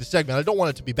discontinue the segment. I don't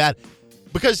want it to be bad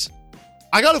because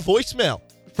I got a voicemail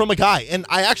from a guy, and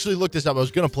I actually looked this up. I was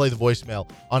going to play the voicemail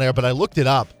on air, but I looked it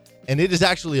up, and it is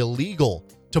actually illegal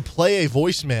to play a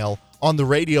voicemail on the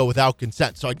radio without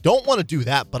consent. So I don't want to do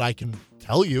that, but I can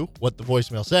tell you what the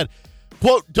voicemail said.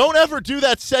 Quote, don't ever do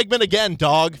that segment again,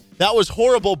 dog. That was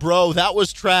horrible, bro. That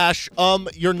was trash.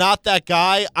 You're not that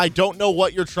guy. I don't know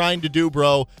what you're trying to do,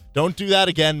 bro. Don't do that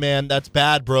again, man. That's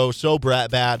bad, bro. So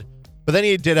bad. But then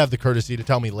he did have the courtesy to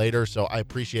tell me later, so I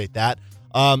appreciate that.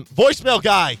 Voicemail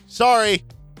guy, sorry.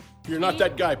 You're not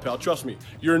that guy, pal. Trust me.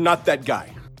 You're not that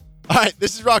guy. All right,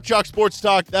 this is Rock Chalk Sports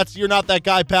Talk. That's You're Not That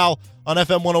Guy, pal, on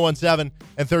FM 1017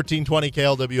 and 1320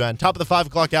 KLWN. Top of the 5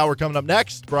 o'clock hour coming up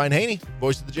next. Brian Haney,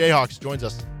 voice of the Jayhawks, joins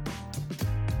us.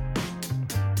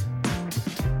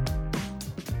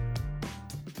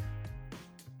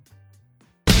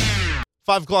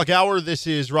 Five o'clock hour. This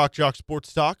is Rock Chalk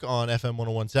Sports Talk on FM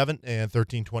 1017 and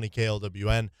 1320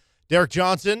 KLWN. Derek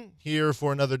Johnson here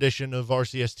for another edition of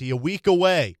RCST, a week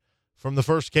away from the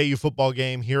first KU football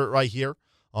game. Hear it right here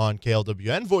on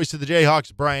KLWN. Voice of the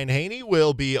Jayhawks, Brian Haney,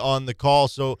 will be on the call.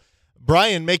 So,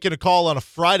 Brian making a call on a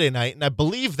Friday night, and I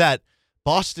believe that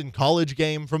Boston College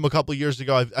game from a couple years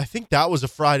ago, I think that was a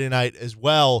Friday night as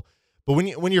well. But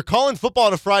when you're calling football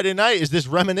on a Friday night, is this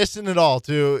reminiscent at all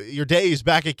to your days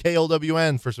back at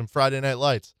KLWN for some Friday Night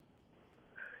Lights?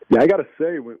 Yeah, I got to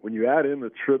say, when you add in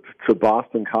the trip to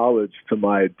Boston College to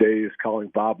my days calling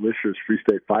Bob Lisher's Free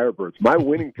State Firebirds, my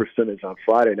winning percentage on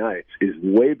Friday nights is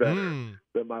way better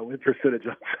than my win percentage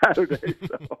on Saturday.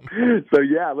 So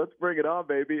yeah, let's bring it on,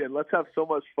 baby, and let's have so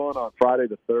much fun on Friday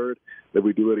the 3rd that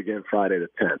we do it again Friday the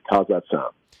 10th. How's that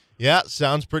sound? Yeah,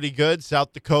 sounds pretty good.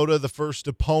 South Dakota, the first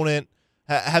opponent.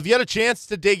 Have you had a chance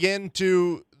to dig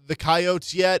into the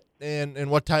Coyotes yet and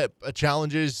what type of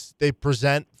challenges they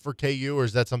present for KU, or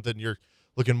is that something you're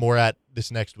looking more at this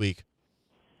next week?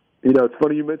 You know, it's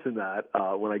funny you mentioned that.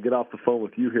 When I get off the phone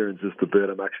with you here in just a bit,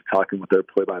 I'm actually talking with their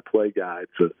play-by-play guy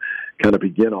to kind of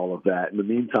begin all of that. In the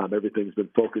meantime, everything's been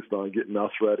focused on getting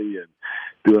us ready and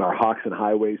doing our Hawks and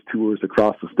Highways tours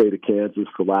across the state of Kansas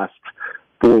for the last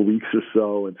 4 weeks or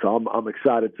so, and so I'm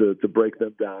excited to break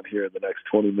them down here in the next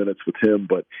 20 minutes with him.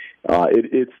 But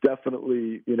it's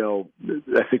definitely, you know,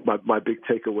 I think my big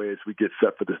takeaway as we get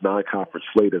set for this non-conference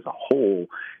slate as a whole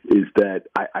is that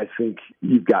I think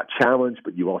you've got challenge,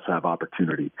 but you also have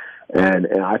opportunity. And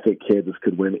I think Kansas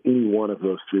could win any one of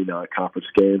those 3 non-conference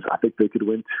games. I think they could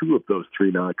win 2 of those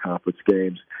 3 non-conference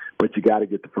games, but you got to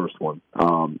get the first one.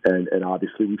 And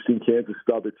obviously we've seen Kansas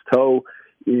stub its toe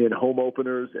in home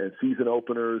openers and season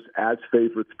openers as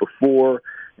favorites before,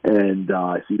 and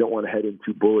so you don't want to head in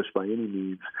too bullish by any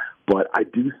means. But I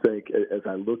do think, as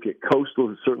I look at Coastal,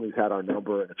 who certainly has had our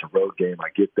number, and it's a road game, I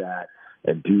get that.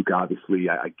 And Duke,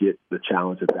 obviously, I get the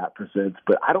challenge that presents.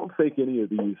 But I don't think any of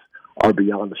these are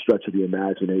beyond the stretch of the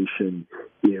imagination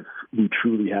if we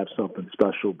truly have something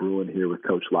special brewing here with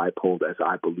Coach Leipold, as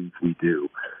I believe we do.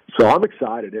 So I'm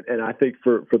excited. And I think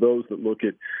for those that look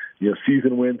at, you know,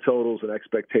 season win totals and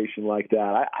expectation like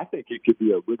that, I think it could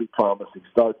be a really promising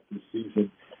start to the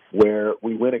season where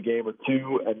we win a game or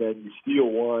 2 and then you steal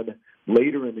one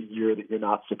later in the year that you're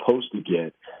not supposed to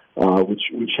get,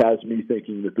 which has me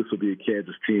thinking that this will be a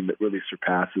Kansas team that really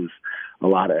surpasses a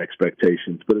lot of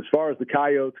expectations. But as far as the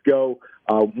Coyotes go,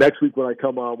 next week when I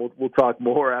come on, we'll talk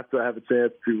more after I have a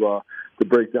chance to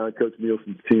break down Coach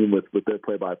Nielsen's team with their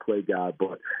play-by-play guy.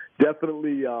 But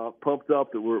definitely pumped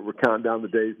up that we're counting down the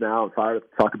days now and fired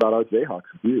to talk about our Jayhawks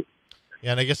with you.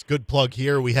 Yeah, and I guess good plug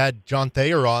here. We had John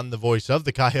Thayer on, the voice of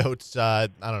the Coyotes,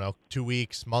 2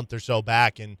 weeks, month or so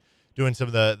back, and doing some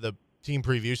of the team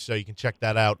previews, so you can check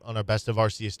that out on our Best of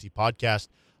RCST podcast.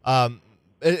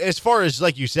 As far as,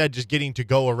 like you said, just getting to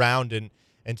go around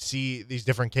and see these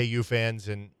different KU fans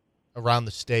and around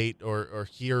the state or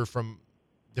hear from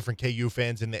different KU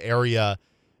fans in the area,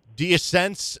 Do you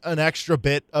sense an extra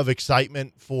bit of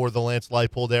excitement for the Lance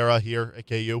Leipold era here at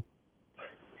KU?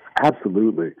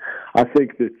 Absolutely. I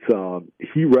think that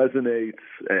he resonates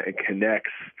and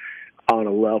connects on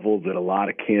a level that a lot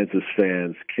of Kansas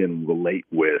fans can relate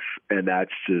with, and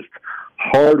that's just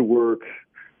hard work,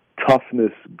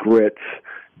 toughness, grit.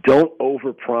 Don't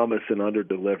overpromise and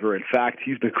underdeliver. In fact,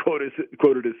 he's been quoted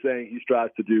as saying he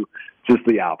strives to do just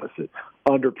the opposite: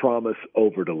 underpromise,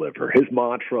 overdeliver. His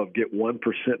mantra of get 1%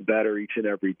 better each and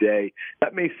every day.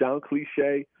 That may sound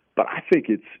cliche, but I think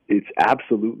it's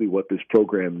absolutely what this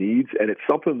program needs, and it's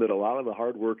something that a lot of the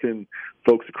hardworking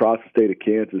folks across the state of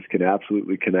Kansas can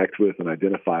absolutely connect with and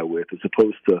identify with, as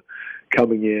opposed to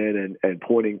coming in and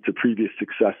pointing to previous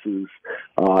successes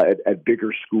at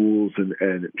bigger schools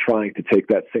and trying to take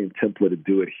that same template and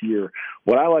do it here.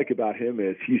 What I like about him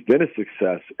is he's been a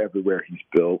success everywhere he's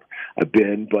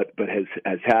been, but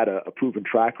has had a proven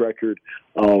track record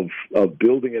of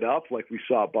building it up, like we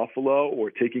saw at Buffalo,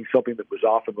 or taking something that was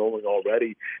off and rolling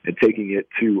already and taking it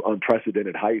to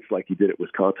unprecedented heights, like he did at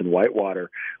Wisconsin Whitewater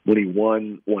when he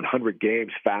won 100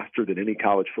 games faster than any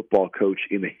college football coach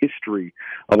in the history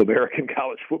of American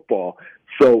college football.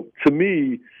 So to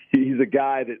me, he's a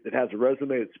guy that has a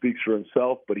resume that speaks for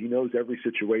himself, but he knows every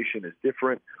situation is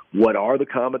different. What are the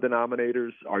common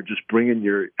denominators? Are just bringing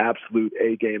your absolute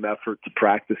A-game effort to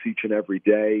practice each and every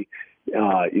day,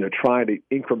 trying to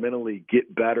incrementally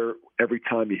get better every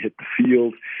time you hit the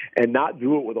field, and not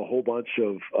do it with a whole bunch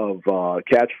of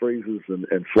catchphrases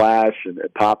and flash and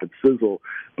pop and sizzle,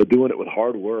 but doing it with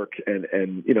hard work. And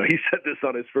he said this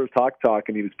on his first talk,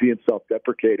 and he was being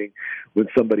self-deprecating when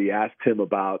somebody asked him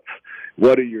about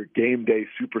what are your game day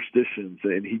superstitions,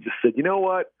 and he just said, you know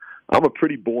what? I'm a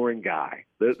pretty boring guy.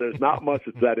 There's not much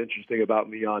that's that interesting about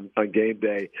me on game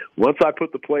day. Once I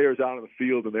put the players out on the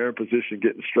field and they're in position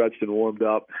getting stretched and warmed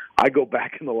up, I go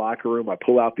back in the locker room, I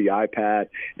pull out the iPad,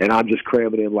 and I'm just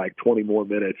cramming in like 20 more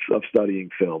minutes of studying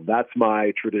film. That's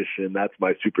my tradition. That's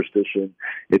my superstition.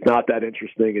 It's not that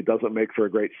interesting. It doesn't make for a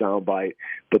great soundbite,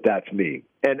 but that's me.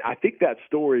 And I think that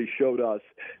story showed us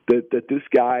that this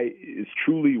guy is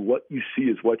truly what you see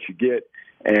is what you get,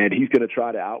 and he's going to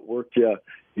try to outwork you.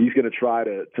 He's going to try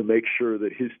to make sure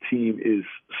that his team is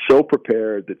so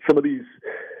prepared that some of these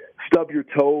stub your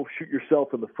toe, shoot yourself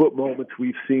in the foot moments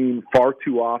we've seen far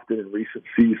too often in recent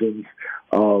seasons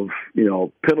of,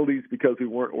 penalties because we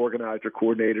weren't organized or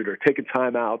coordinated, or taking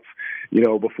timeouts,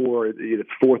 before it's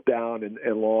fourth down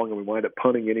and long and we wind up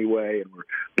punting anyway, and we're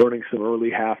burning some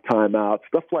early half timeouts,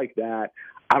 stuff like that.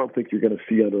 I don't think you're going to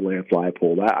see under Lance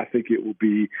Leipold. I think it will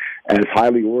be as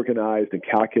highly organized and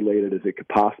calculated as it could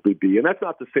possibly be. And that's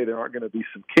not to say there aren't going to be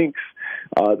some kinks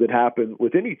that happen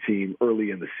with any team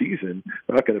early in the season.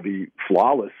 They're not going to be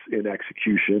flawless in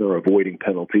execution or avoiding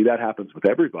penalty. That happens with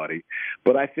everybody.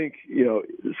 But I think,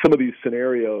 some of these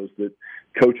scenarios that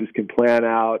coaches can plan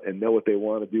out and know what they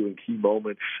want to do in key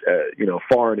moments,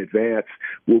 far in advance,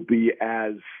 will be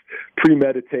as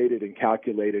premeditated and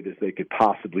calculated as they could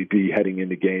possibly be heading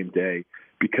into game day,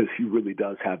 because he really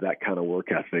does have that kind of work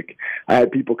ethic. I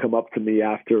had people come up to me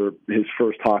after his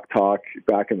first talk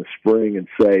back in the spring and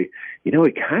say, he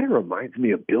kind of reminds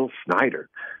me of Bill Snyder,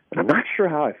 and I'm not sure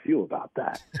how I feel about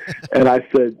that. And I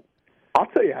said, I'll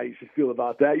tell you how you should feel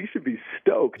about that. You should be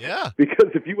stoked. Yeah.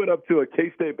 Because if you went up to a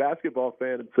K-State basketball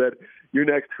fan and said, your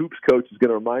next hoops coach is going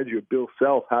to remind you of Bill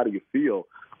Self, how do you feel?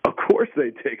 Of course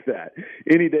they take that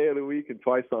any day of the week and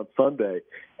twice on Sunday.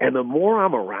 And the more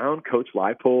I'm around Coach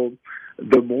Leipold,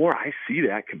 the more I see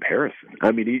that comparison.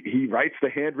 I mean, he writes the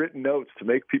handwritten notes to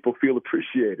make people feel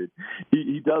appreciated.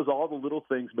 He does all the little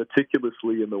things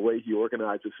meticulously in the way he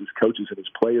organizes his coaches and his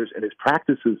players, and his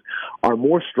practices are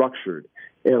more structured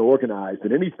and organized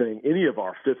than anything any of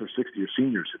our fifth or sixth year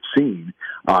seniors have seen,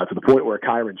 to the point where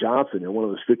Kyron Johnson, one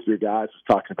of those fifth year guys, was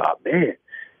talking about, man,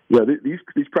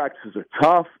 these practices are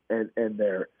tough and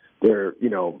they're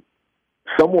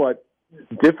somewhat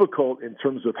difficult in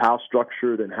terms of how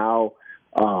structured and how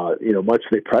much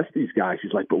they press these guys.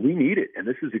 He's like, but we need it, and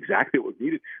this is exactly what we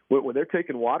needed. When they're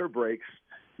taking water breaks,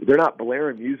 they're not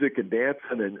blaring music and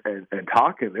dancing and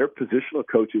talking. Their positional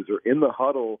coaches are in the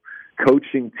huddle,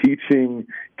 coaching, teaching,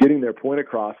 getting their point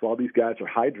across while these guys are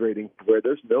hydrating, where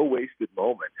there's no wasted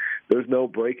moment. There's no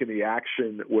break in the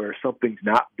action where something's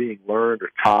not being learned or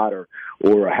taught or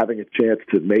having a chance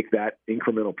to make that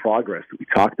incremental progress that we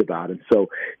talked about. And so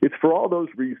it's for all those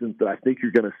reasons that I think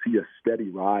you're going to see a steady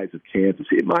rise of Kansas.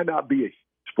 It might not be a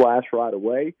splash right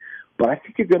away, but I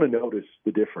think you're going to notice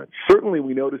the difference. Certainly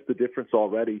we noticed the difference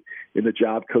already in the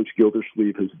job Coach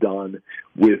Gildersleeve has done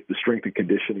with the strength and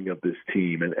conditioning of this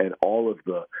team and all of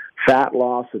the fat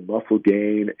loss and muscle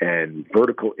gain and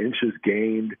vertical inches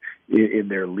gained in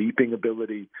their leaping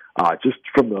ability just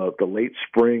from the late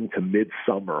spring to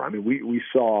midsummer. I mean, we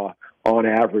saw on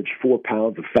average 4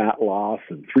 pounds of fat loss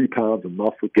and 3 pounds of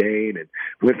muscle gain, and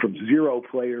went from 0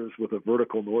 players with a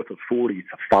vertical north of 40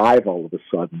 to 5 all of a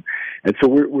sudden. And so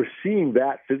we're seeing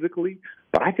that physically,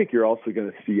 but I think you're also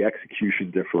going to see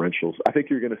execution differentials. I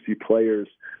think you're going to see players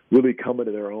really come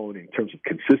into their own in terms of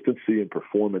consistency and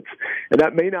performance. And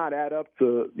that may not add up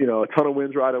to, a ton of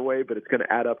wins right away, but it's going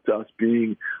to add up to us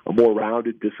being a more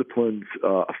rounded, disciplined,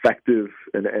 effective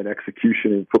and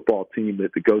execution football team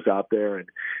that goes out there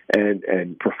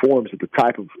and performs at the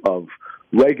type of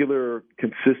regular,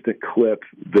 consistent clip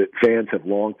that fans have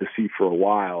longed to see for a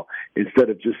while, instead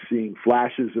of just seeing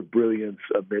flashes of brilliance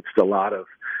amidst a lot of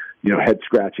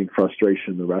head-scratching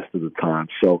frustration the rest of the time.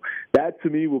 So that, to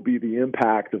me, will be the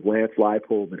impact of Lance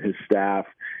Leipold and his staff,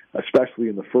 especially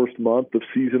in the first month of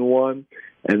Season 1.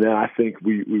 And then I think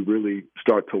we really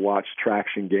start to watch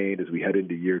traction gained as we head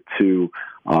into year 2,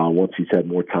 once he's had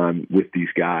more time with these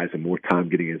guys and more time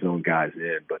getting his own guys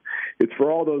in. But it's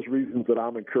for all those reasons that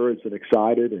I'm encouraged and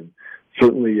excited, and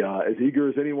certainly as eager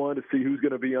as anyone to see who's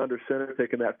going to be under center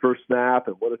taking that first snap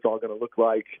and what it's all going to look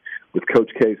like with Coach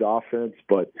K's offense.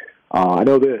 But I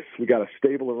know this: we got a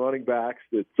stable of running backs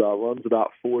that runs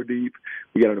about 4 deep.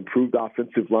 We got an improved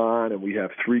offensive line, and we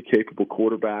have 3 capable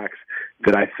quarterbacks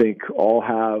that I think all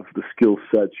have the skill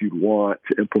sets you'd want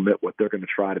to implement what they're going to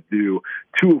try to do,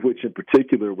 2 of which in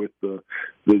particular with the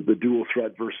dual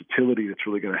threat versatility that's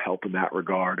really going to help in that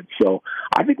regard. And so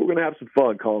I think we're going to have some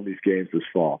fun calling these games this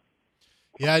fall.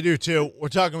 Yeah, I do too. We're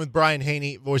talking with Brian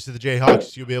Haney, voice of the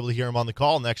Jayhawks. You'll be able to hear him on the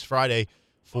call next Friday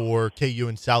for KU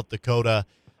in South Dakota.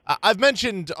 I've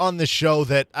mentioned on this show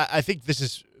that I think this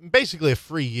is basically a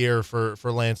free year for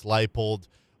Lance Leipold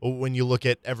when you look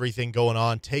at everything going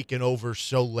on, taking over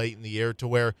so late in the year to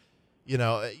where, you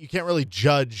can't really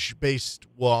judge based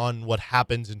on what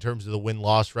happens in terms of the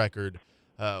win-loss record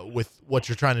with what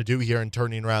you're trying to do here and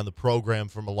turning around the program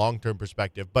from a long-term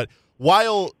perspective. But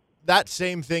while that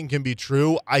same thing can be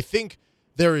true, I think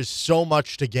there is so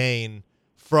much to gain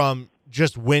from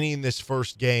just winning this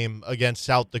first game against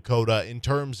South Dakota in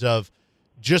terms of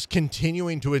just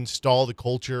continuing to install the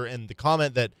culture. And the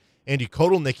comment that Andy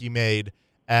Kotelnicki made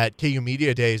at KU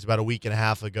Media Days about a week and a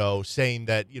half ago, saying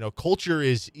that, culture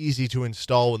is easy to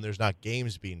install when there's not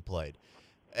games being played.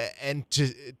 And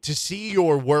to see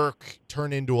your work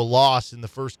turn into a loss in the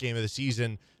first game of the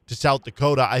season to South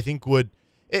Dakota, I think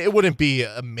it wouldn't be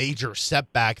a major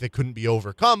setback that couldn't be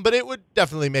overcome, but it would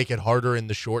definitely make it harder in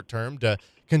the short term to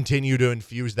continue to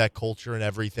infuse that culture and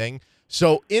everything.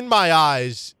 So in my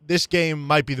eyes, this game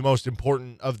might be the most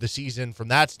important of the season from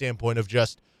that standpoint of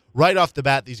just right off the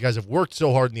bat, these guys have worked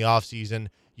so hard in the offseason.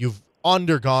 You've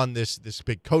undergone this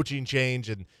big coaching change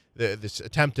and this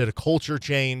attempt at a culture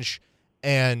change,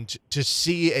 and to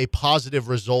see a positive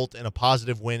result and a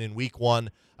positive win in week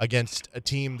 1 against a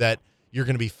team that you're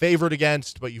going to be favored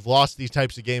against, but you've lost these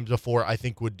types of games before, I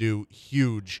think would do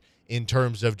huge in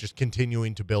terms of just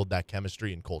continuing to build that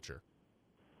chemistry and culture.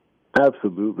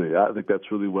 Absolutely. I think that's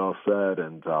really well said.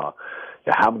 And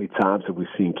how many times have we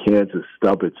seen Kansas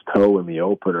stub its toe in the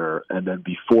opener and then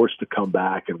be forced to come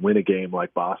back and win a game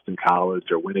like Boston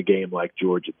College or win a game like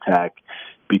Georgia Tech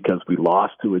because we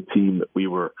lost to a team that we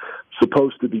were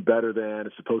supposed to be better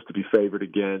than, supposed to be favored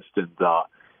against. And,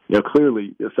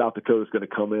 clearly South Dakota is going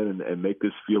to come in and make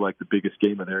this feel like the biggest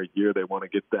game of their year. They want to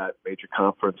get that major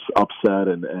conference upset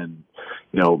and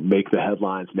make the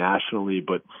headlines nationally.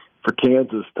 But for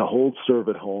Kansas to hold serve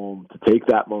at home, to take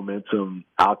that momentum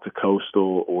out to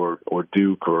Coastal or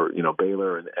Duke or,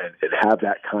 Baylor and have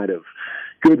that kind of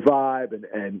good vibe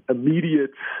and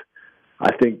immediate,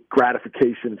 I think,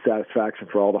 gratification and satisfaction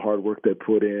for all the hard work they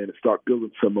put in and start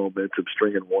building some momentum,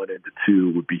 stringing 1 into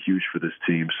 2 would be huge for this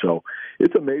team. So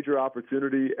it's a major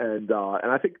opportunity, and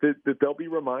I think that they'll be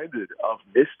reminded of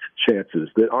missed chances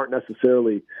that aren't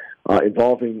necessarily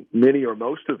involving many or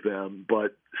most of them,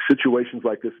 but situations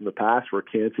like this in the past where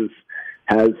Kansas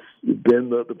has been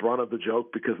the brunt of the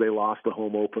joke because they lost the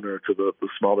home opener to the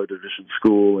smaller division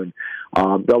school. And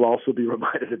they'll also be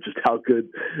reminded of just how good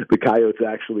the Coyotes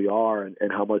actually are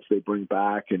and how much they bring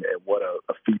back and what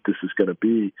a feat this is going to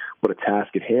be, what a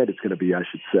task at hand it's going to be, I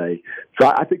should say. So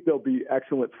I think there'll be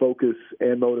excellent focus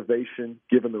and motivation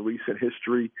given the recent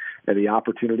history and the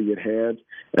opportunity at hand.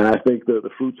 And I think the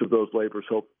fruits of those labors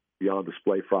hope be on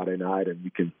display Friday night, and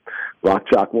we can rock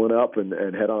chalk one up and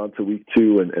head on to week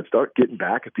 2 and start getting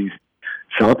back at these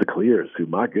Chanticleers, who,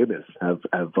 my goodness, have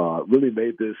really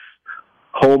made this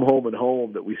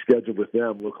home that we scheduled with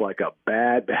them look like a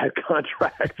bad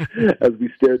contract as we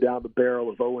stare down the barrel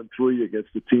of 0-3 against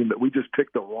a team that we just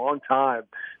picked the wrong time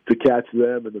to catch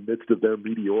them in the midst of their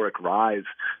meteoric rise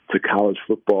to college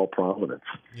football prominence.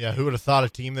 Yeah, who would have thought a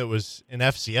team that was in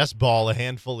FCS ball a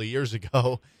handful of years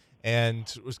ago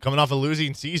and was coming off a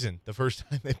losing season the first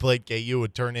time they played KU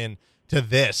would turn into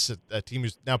this, a team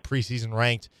who's now preseason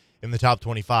ranked in the top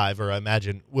 25, or I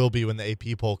imagine will be when the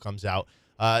AP poll comes out.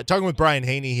 Talking with Brian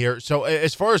Haney here. So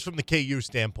as far as from the KU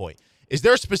standpoint, is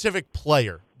there a specific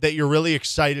player that you're really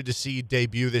excited to see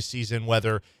debut this season,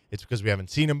 whether it's because we haven't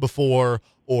seen him before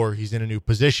or he's in a new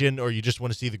position or you just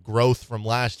want to see the growth from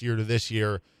last year to this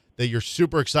year, that you're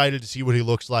super excited to see what he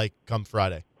looks like come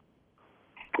Friday?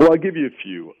 Well, I'll give you a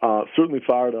few. Certainly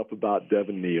fired up about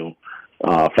Devin Neal.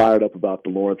 Fired up about the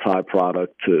Lawrence High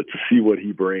product to see what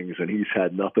he brings, and he's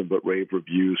had nothing but rave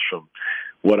reviews from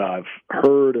what I've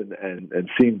heard and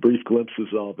seen brief glimpses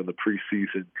of in the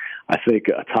preseason. I think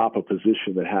atop a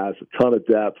position that has a ton of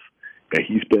depth.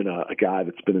 He's been a guy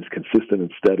that's been as consistent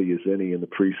and steady as any in the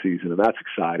preseason, and that's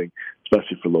exciting,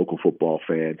 especially for local football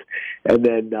fans. And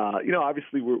then,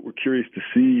 obviously we're curious to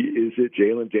see, is it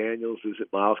Jalen Daniels? Is it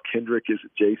Miles Kendrick? Is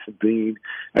it Jason Bean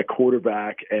at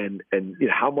quarterback? And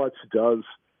how much does,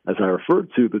 as I referred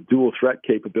to, the dual threat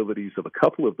capabilities of a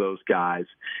couple of those guys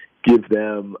give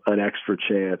them an extra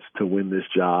chance to win this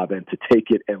job and to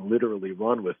take it and literally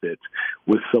run with it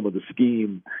with some of the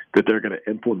scheme that they're going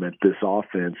to implement this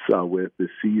offense with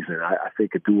this season. I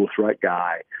think a dual threat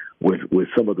guy with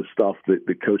some of the stuff that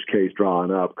Coach K is drawing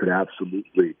up could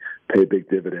absolutely pay big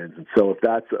dividends. And so if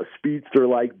that's a speedster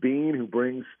like Bean who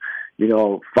brings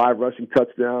 5 rushing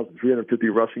touchdowns and 350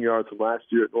 rushing yards from last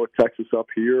year at North Texas up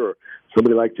here, or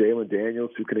somebody like Jalen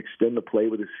Daniels who can extend the play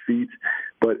with his feet.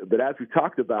 But as we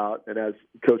talked about, and as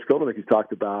Coach Kotelnick has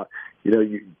talked about,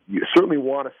 you certainly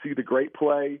want to see the great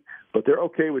play, but they're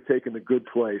okay with taking the good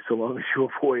play so long as you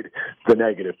avoid the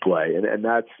negative play. And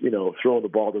that's, throwing the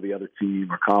ball to the other team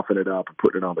or coughing it up and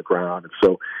putting it on the ground. And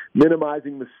so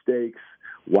minimizing mistakes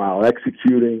while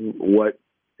executing what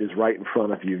is right in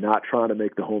front of you, not trying to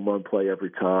make the home run play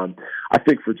every time. I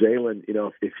think for Jalen,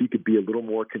 if he could be a little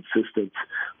more consistent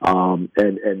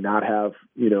and not have,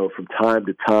 from time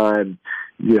to time,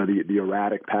 the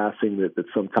erratic passing that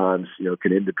sometimes,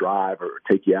 can end the drive or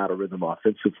take you out of rhythm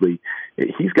offensively,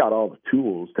 he's got all the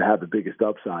tools to have the biggest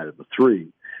upside of the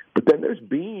three. But then there's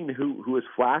Bean, who has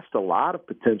flashed a lot of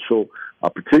potential,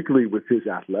 particularly with his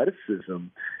athleticism,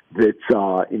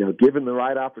 that, given the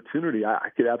right opportunity, I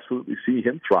could absolutely see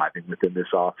him thriving within this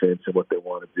offense and what they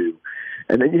want to do.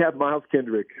 And then you have Miles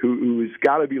Kendrick, who's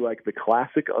got to be like the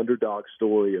classic underdog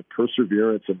story of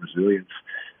perseverance and resilience,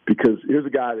 because here's a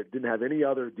guy that didn't have any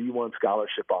other D1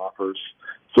 scholarship offers,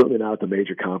 certainly not at the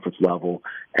major conference level,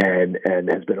 and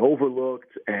has been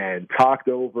overlooked and talked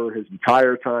over his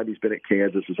entire time he's been at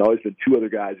Kansas. There's always been 2 other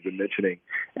guys who've been mentioning,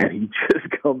 and he just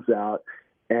comes out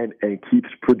and keeps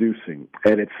producing.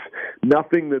 And it's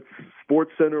nothing that's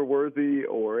Sports Center worthy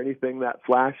or anything that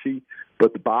flashy,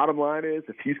 but the bottom line is,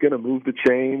 if he's going to move the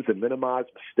chains and minimize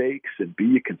mistakes and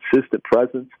be a consistent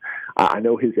presence, I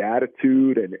know his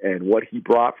attitude and what he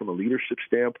brought from a leadership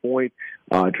standpoint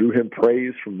drew him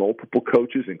praise from multiple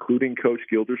coaches, including Coach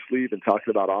Gildersleeve, and talking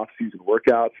about off-season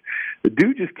workouts. The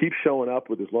dude just keeps showing up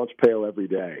with his lunch pail every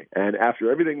day. And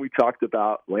after everything we talked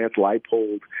about, Lance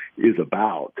Leipold is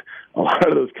about, a lot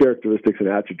of those characteristics and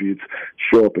attributes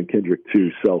show up in Kendrick too.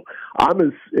 So I'm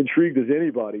as intrigued as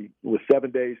anybody with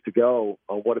 7 days to go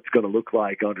on what it's going to look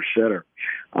like under center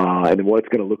and what it's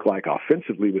going to look like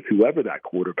offensively with whoever that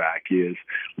quarterback is,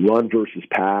 run versus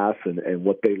pass, and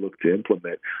what they look to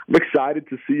implement. I'm excited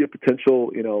to see a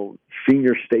potential,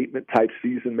 senior statement type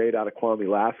season made out of Kwame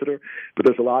Lassiter, but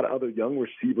there's a lot of other young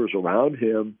receivers around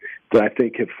him that I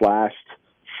think have flashed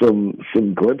some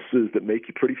glimpses that make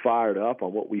you pretty fired up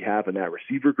on what we have in that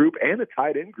receiver group and the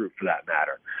tight end group for that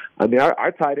matter. I mean,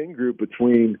 our tight end group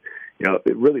between,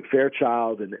 really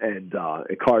Fairchild and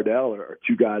Cardell are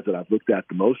 2 guys that I've looked at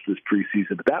the most this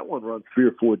preseason, but that one runs 3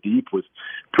 or 4 deep with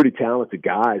pretty talented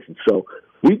guys. And so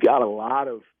we got a lot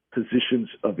of positions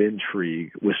of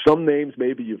intrigue with some names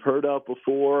maybe you've heard of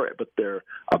before, but they're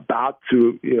about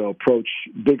to, approach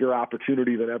bigger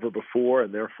opportunity than ever before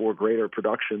and therefore greater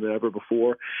production than ever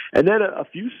before. And then a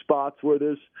few spots where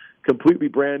there's completely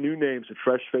brand new names and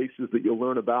fresh faces that you'll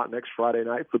learn about next Friday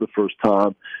night for the first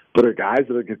time, but are guys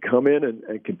that are going to come in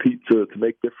and compete to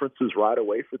make differences right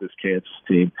away for this Kansas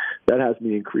team. That has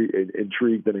me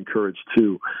intrigued and encouraged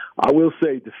too. I will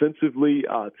say defensively,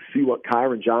 to see what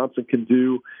Kyron Johnson can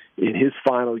do in his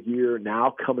final year,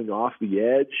 now coming off the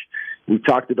edge, We've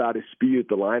talked about his speed at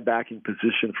the linebacking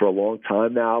position for a long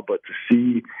time now, but to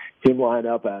see him line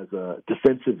up as a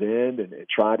defensive end and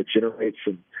try to generate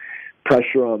some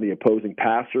pressure on the opposing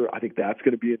passer, I think that's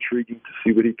going to be intriguing to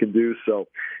see what he can do. So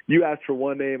you asked for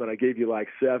one name, and I gave you like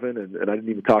 7, and I didn't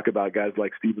even talk about guys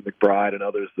like Stephen McBride and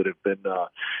others that have been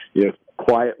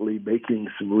quietly making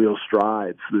some real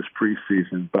strides this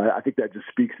preseason. But I think that just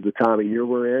speaks to the time of year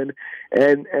we're in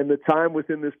and the time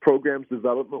within this program's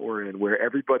development we're in, where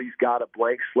everybody's got a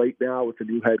blank slate now with a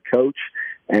new head coach,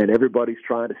 and everybody's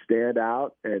trying to stand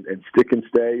out and stick and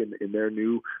stay in their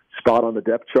new spot on the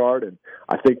depth chart. And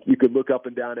I think you could look up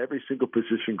and down every single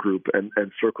position group and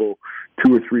circle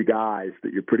 2 or 3 guys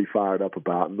that you're pretty fired up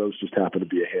about, and those just happen to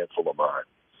be a handful of mine.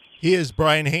 He is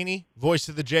Brian Haney, voice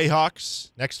of the Jayhawks.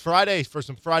 Next Friday for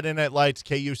some Friday Night Lights,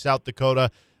 KU South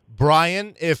Dakota.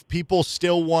 Brian, if people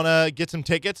still want to get some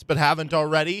tickets but haven't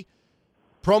already,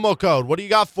 promo code, what do you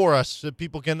got for us so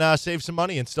people can save some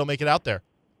money and still make it out there?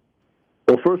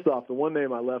 Well, first off, the one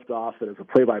name I left off that as a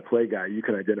play-by-play guy, you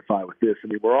can identify with this. I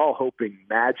mean, we're all hoping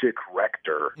Magic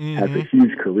Rector has a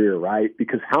huge career, right?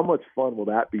 Because how much fun will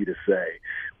that be to say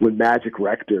when Magic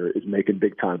Rector is making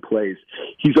big-time plays?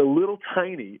 He's a little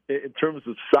tiny in terms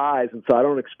of size, and so I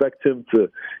don't expect him to,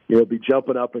 be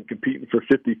jumping up and competing for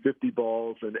 50-50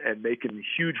 balls and making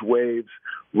huge waves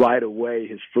right away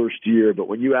his first year. But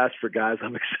when you ask for guys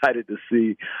I'm excited to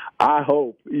see, I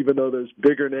hope, even though there's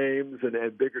bigger names and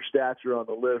bigger stature on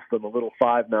the list than the little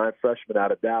 5'9" freshman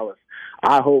out of Dallas,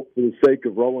 I hope, for the sake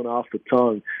of rolling off the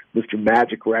tongue, Mr.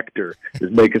 Magic Rector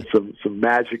is making some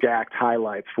magic act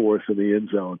highlights for us in the end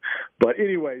zone. But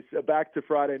anyways, back to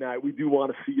Friday night, we do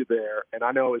want to see you there. And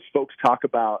I know as folks talk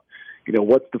about,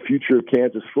 what's the future of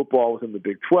Kansas football within the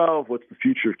Big 12, what's the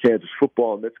future of Kansas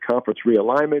football in its conference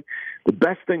realignment, the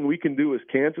best thing we can do as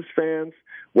Kansas fans,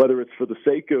 whether it's for the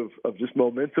sake of just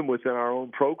momentum within our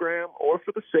own program or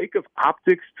for the sake of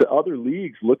optics to other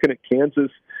leagues looking at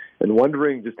Kansas and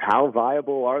wondering just how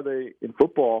viable are they in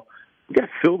football, we got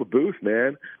to fill the booth,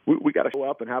 man. We got to show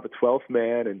up and have a 12th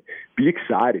man and be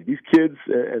excited. These kids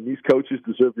and these coaches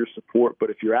deserve your support. But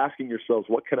if you're asking yourselves,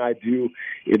 what can I do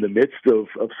in the midst of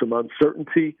some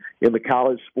uncertainty in the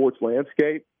college sports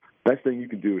landscape? Best thing you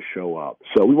can do is show up.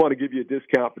 So we want to give you a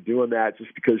discount for doing that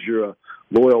just because you're a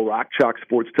loyal Rock Chalk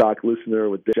Sports Talk listener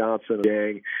with Dave Johnson and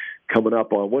gang coming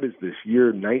up on, what is this,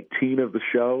 year 19 of the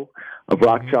show of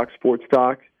Rock Chalk Sports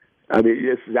Talk? I mean,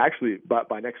 it's actually,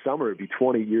 by next summer, it'd be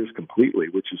 20 years completely,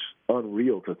 which is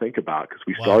unreal to think about because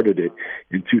we started it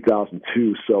in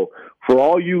 2002. So for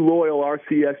all you loyal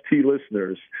RCST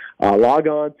listeners, log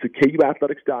on to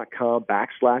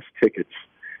KUathletics.com/tickets.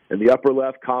 In the upper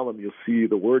left column, you'll see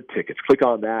the word tickets. Click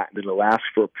on that, and it'll ask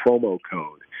for a promo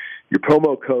code. Your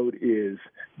promo code is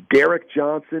Derek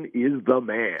Johnson is the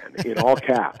man, in all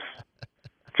caps.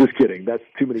 Just kidding. That's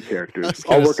too many characters.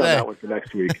 I'll work on that one for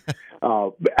next week.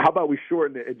 How about we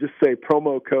shorten it and just say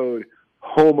promo code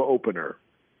home opener.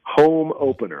 Home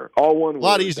opener. All one word. A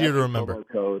lot easier to remember. Promo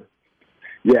code.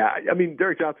 Yeah, I mean,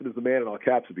 Derek Johnson is the man in all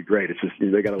caps would be great. It's just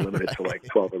they got to limit it to like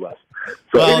 12 or less.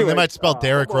 So anyway, they might spell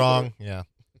Derek wrong. Yeah.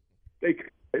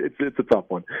 It's a tough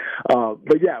one.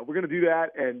 But, yeah, we're going to do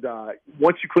that. And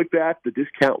once you click that, the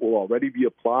discount will already be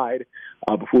applied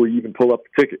before you even pull up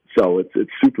the ticket. So it's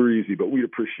super easy, but we'd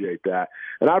appreciate that.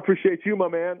 And I appreciate you, my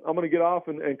man. I'm going to get off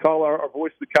and call our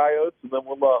voice of the Coyotes, and then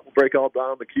we'll break all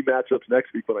down the key matchups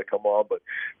next week when I come on. But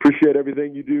appreciate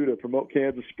everything you do to promote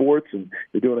Kansas sports, and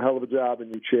you're doing a hell of a job in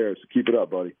your chair. So keep it up,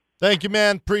 buddy. Thank you,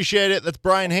 man. Appreciate it. That's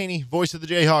Brian Haney, voice of the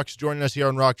Jayhawks, joining us here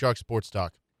on Rock Chalk Sports Talk.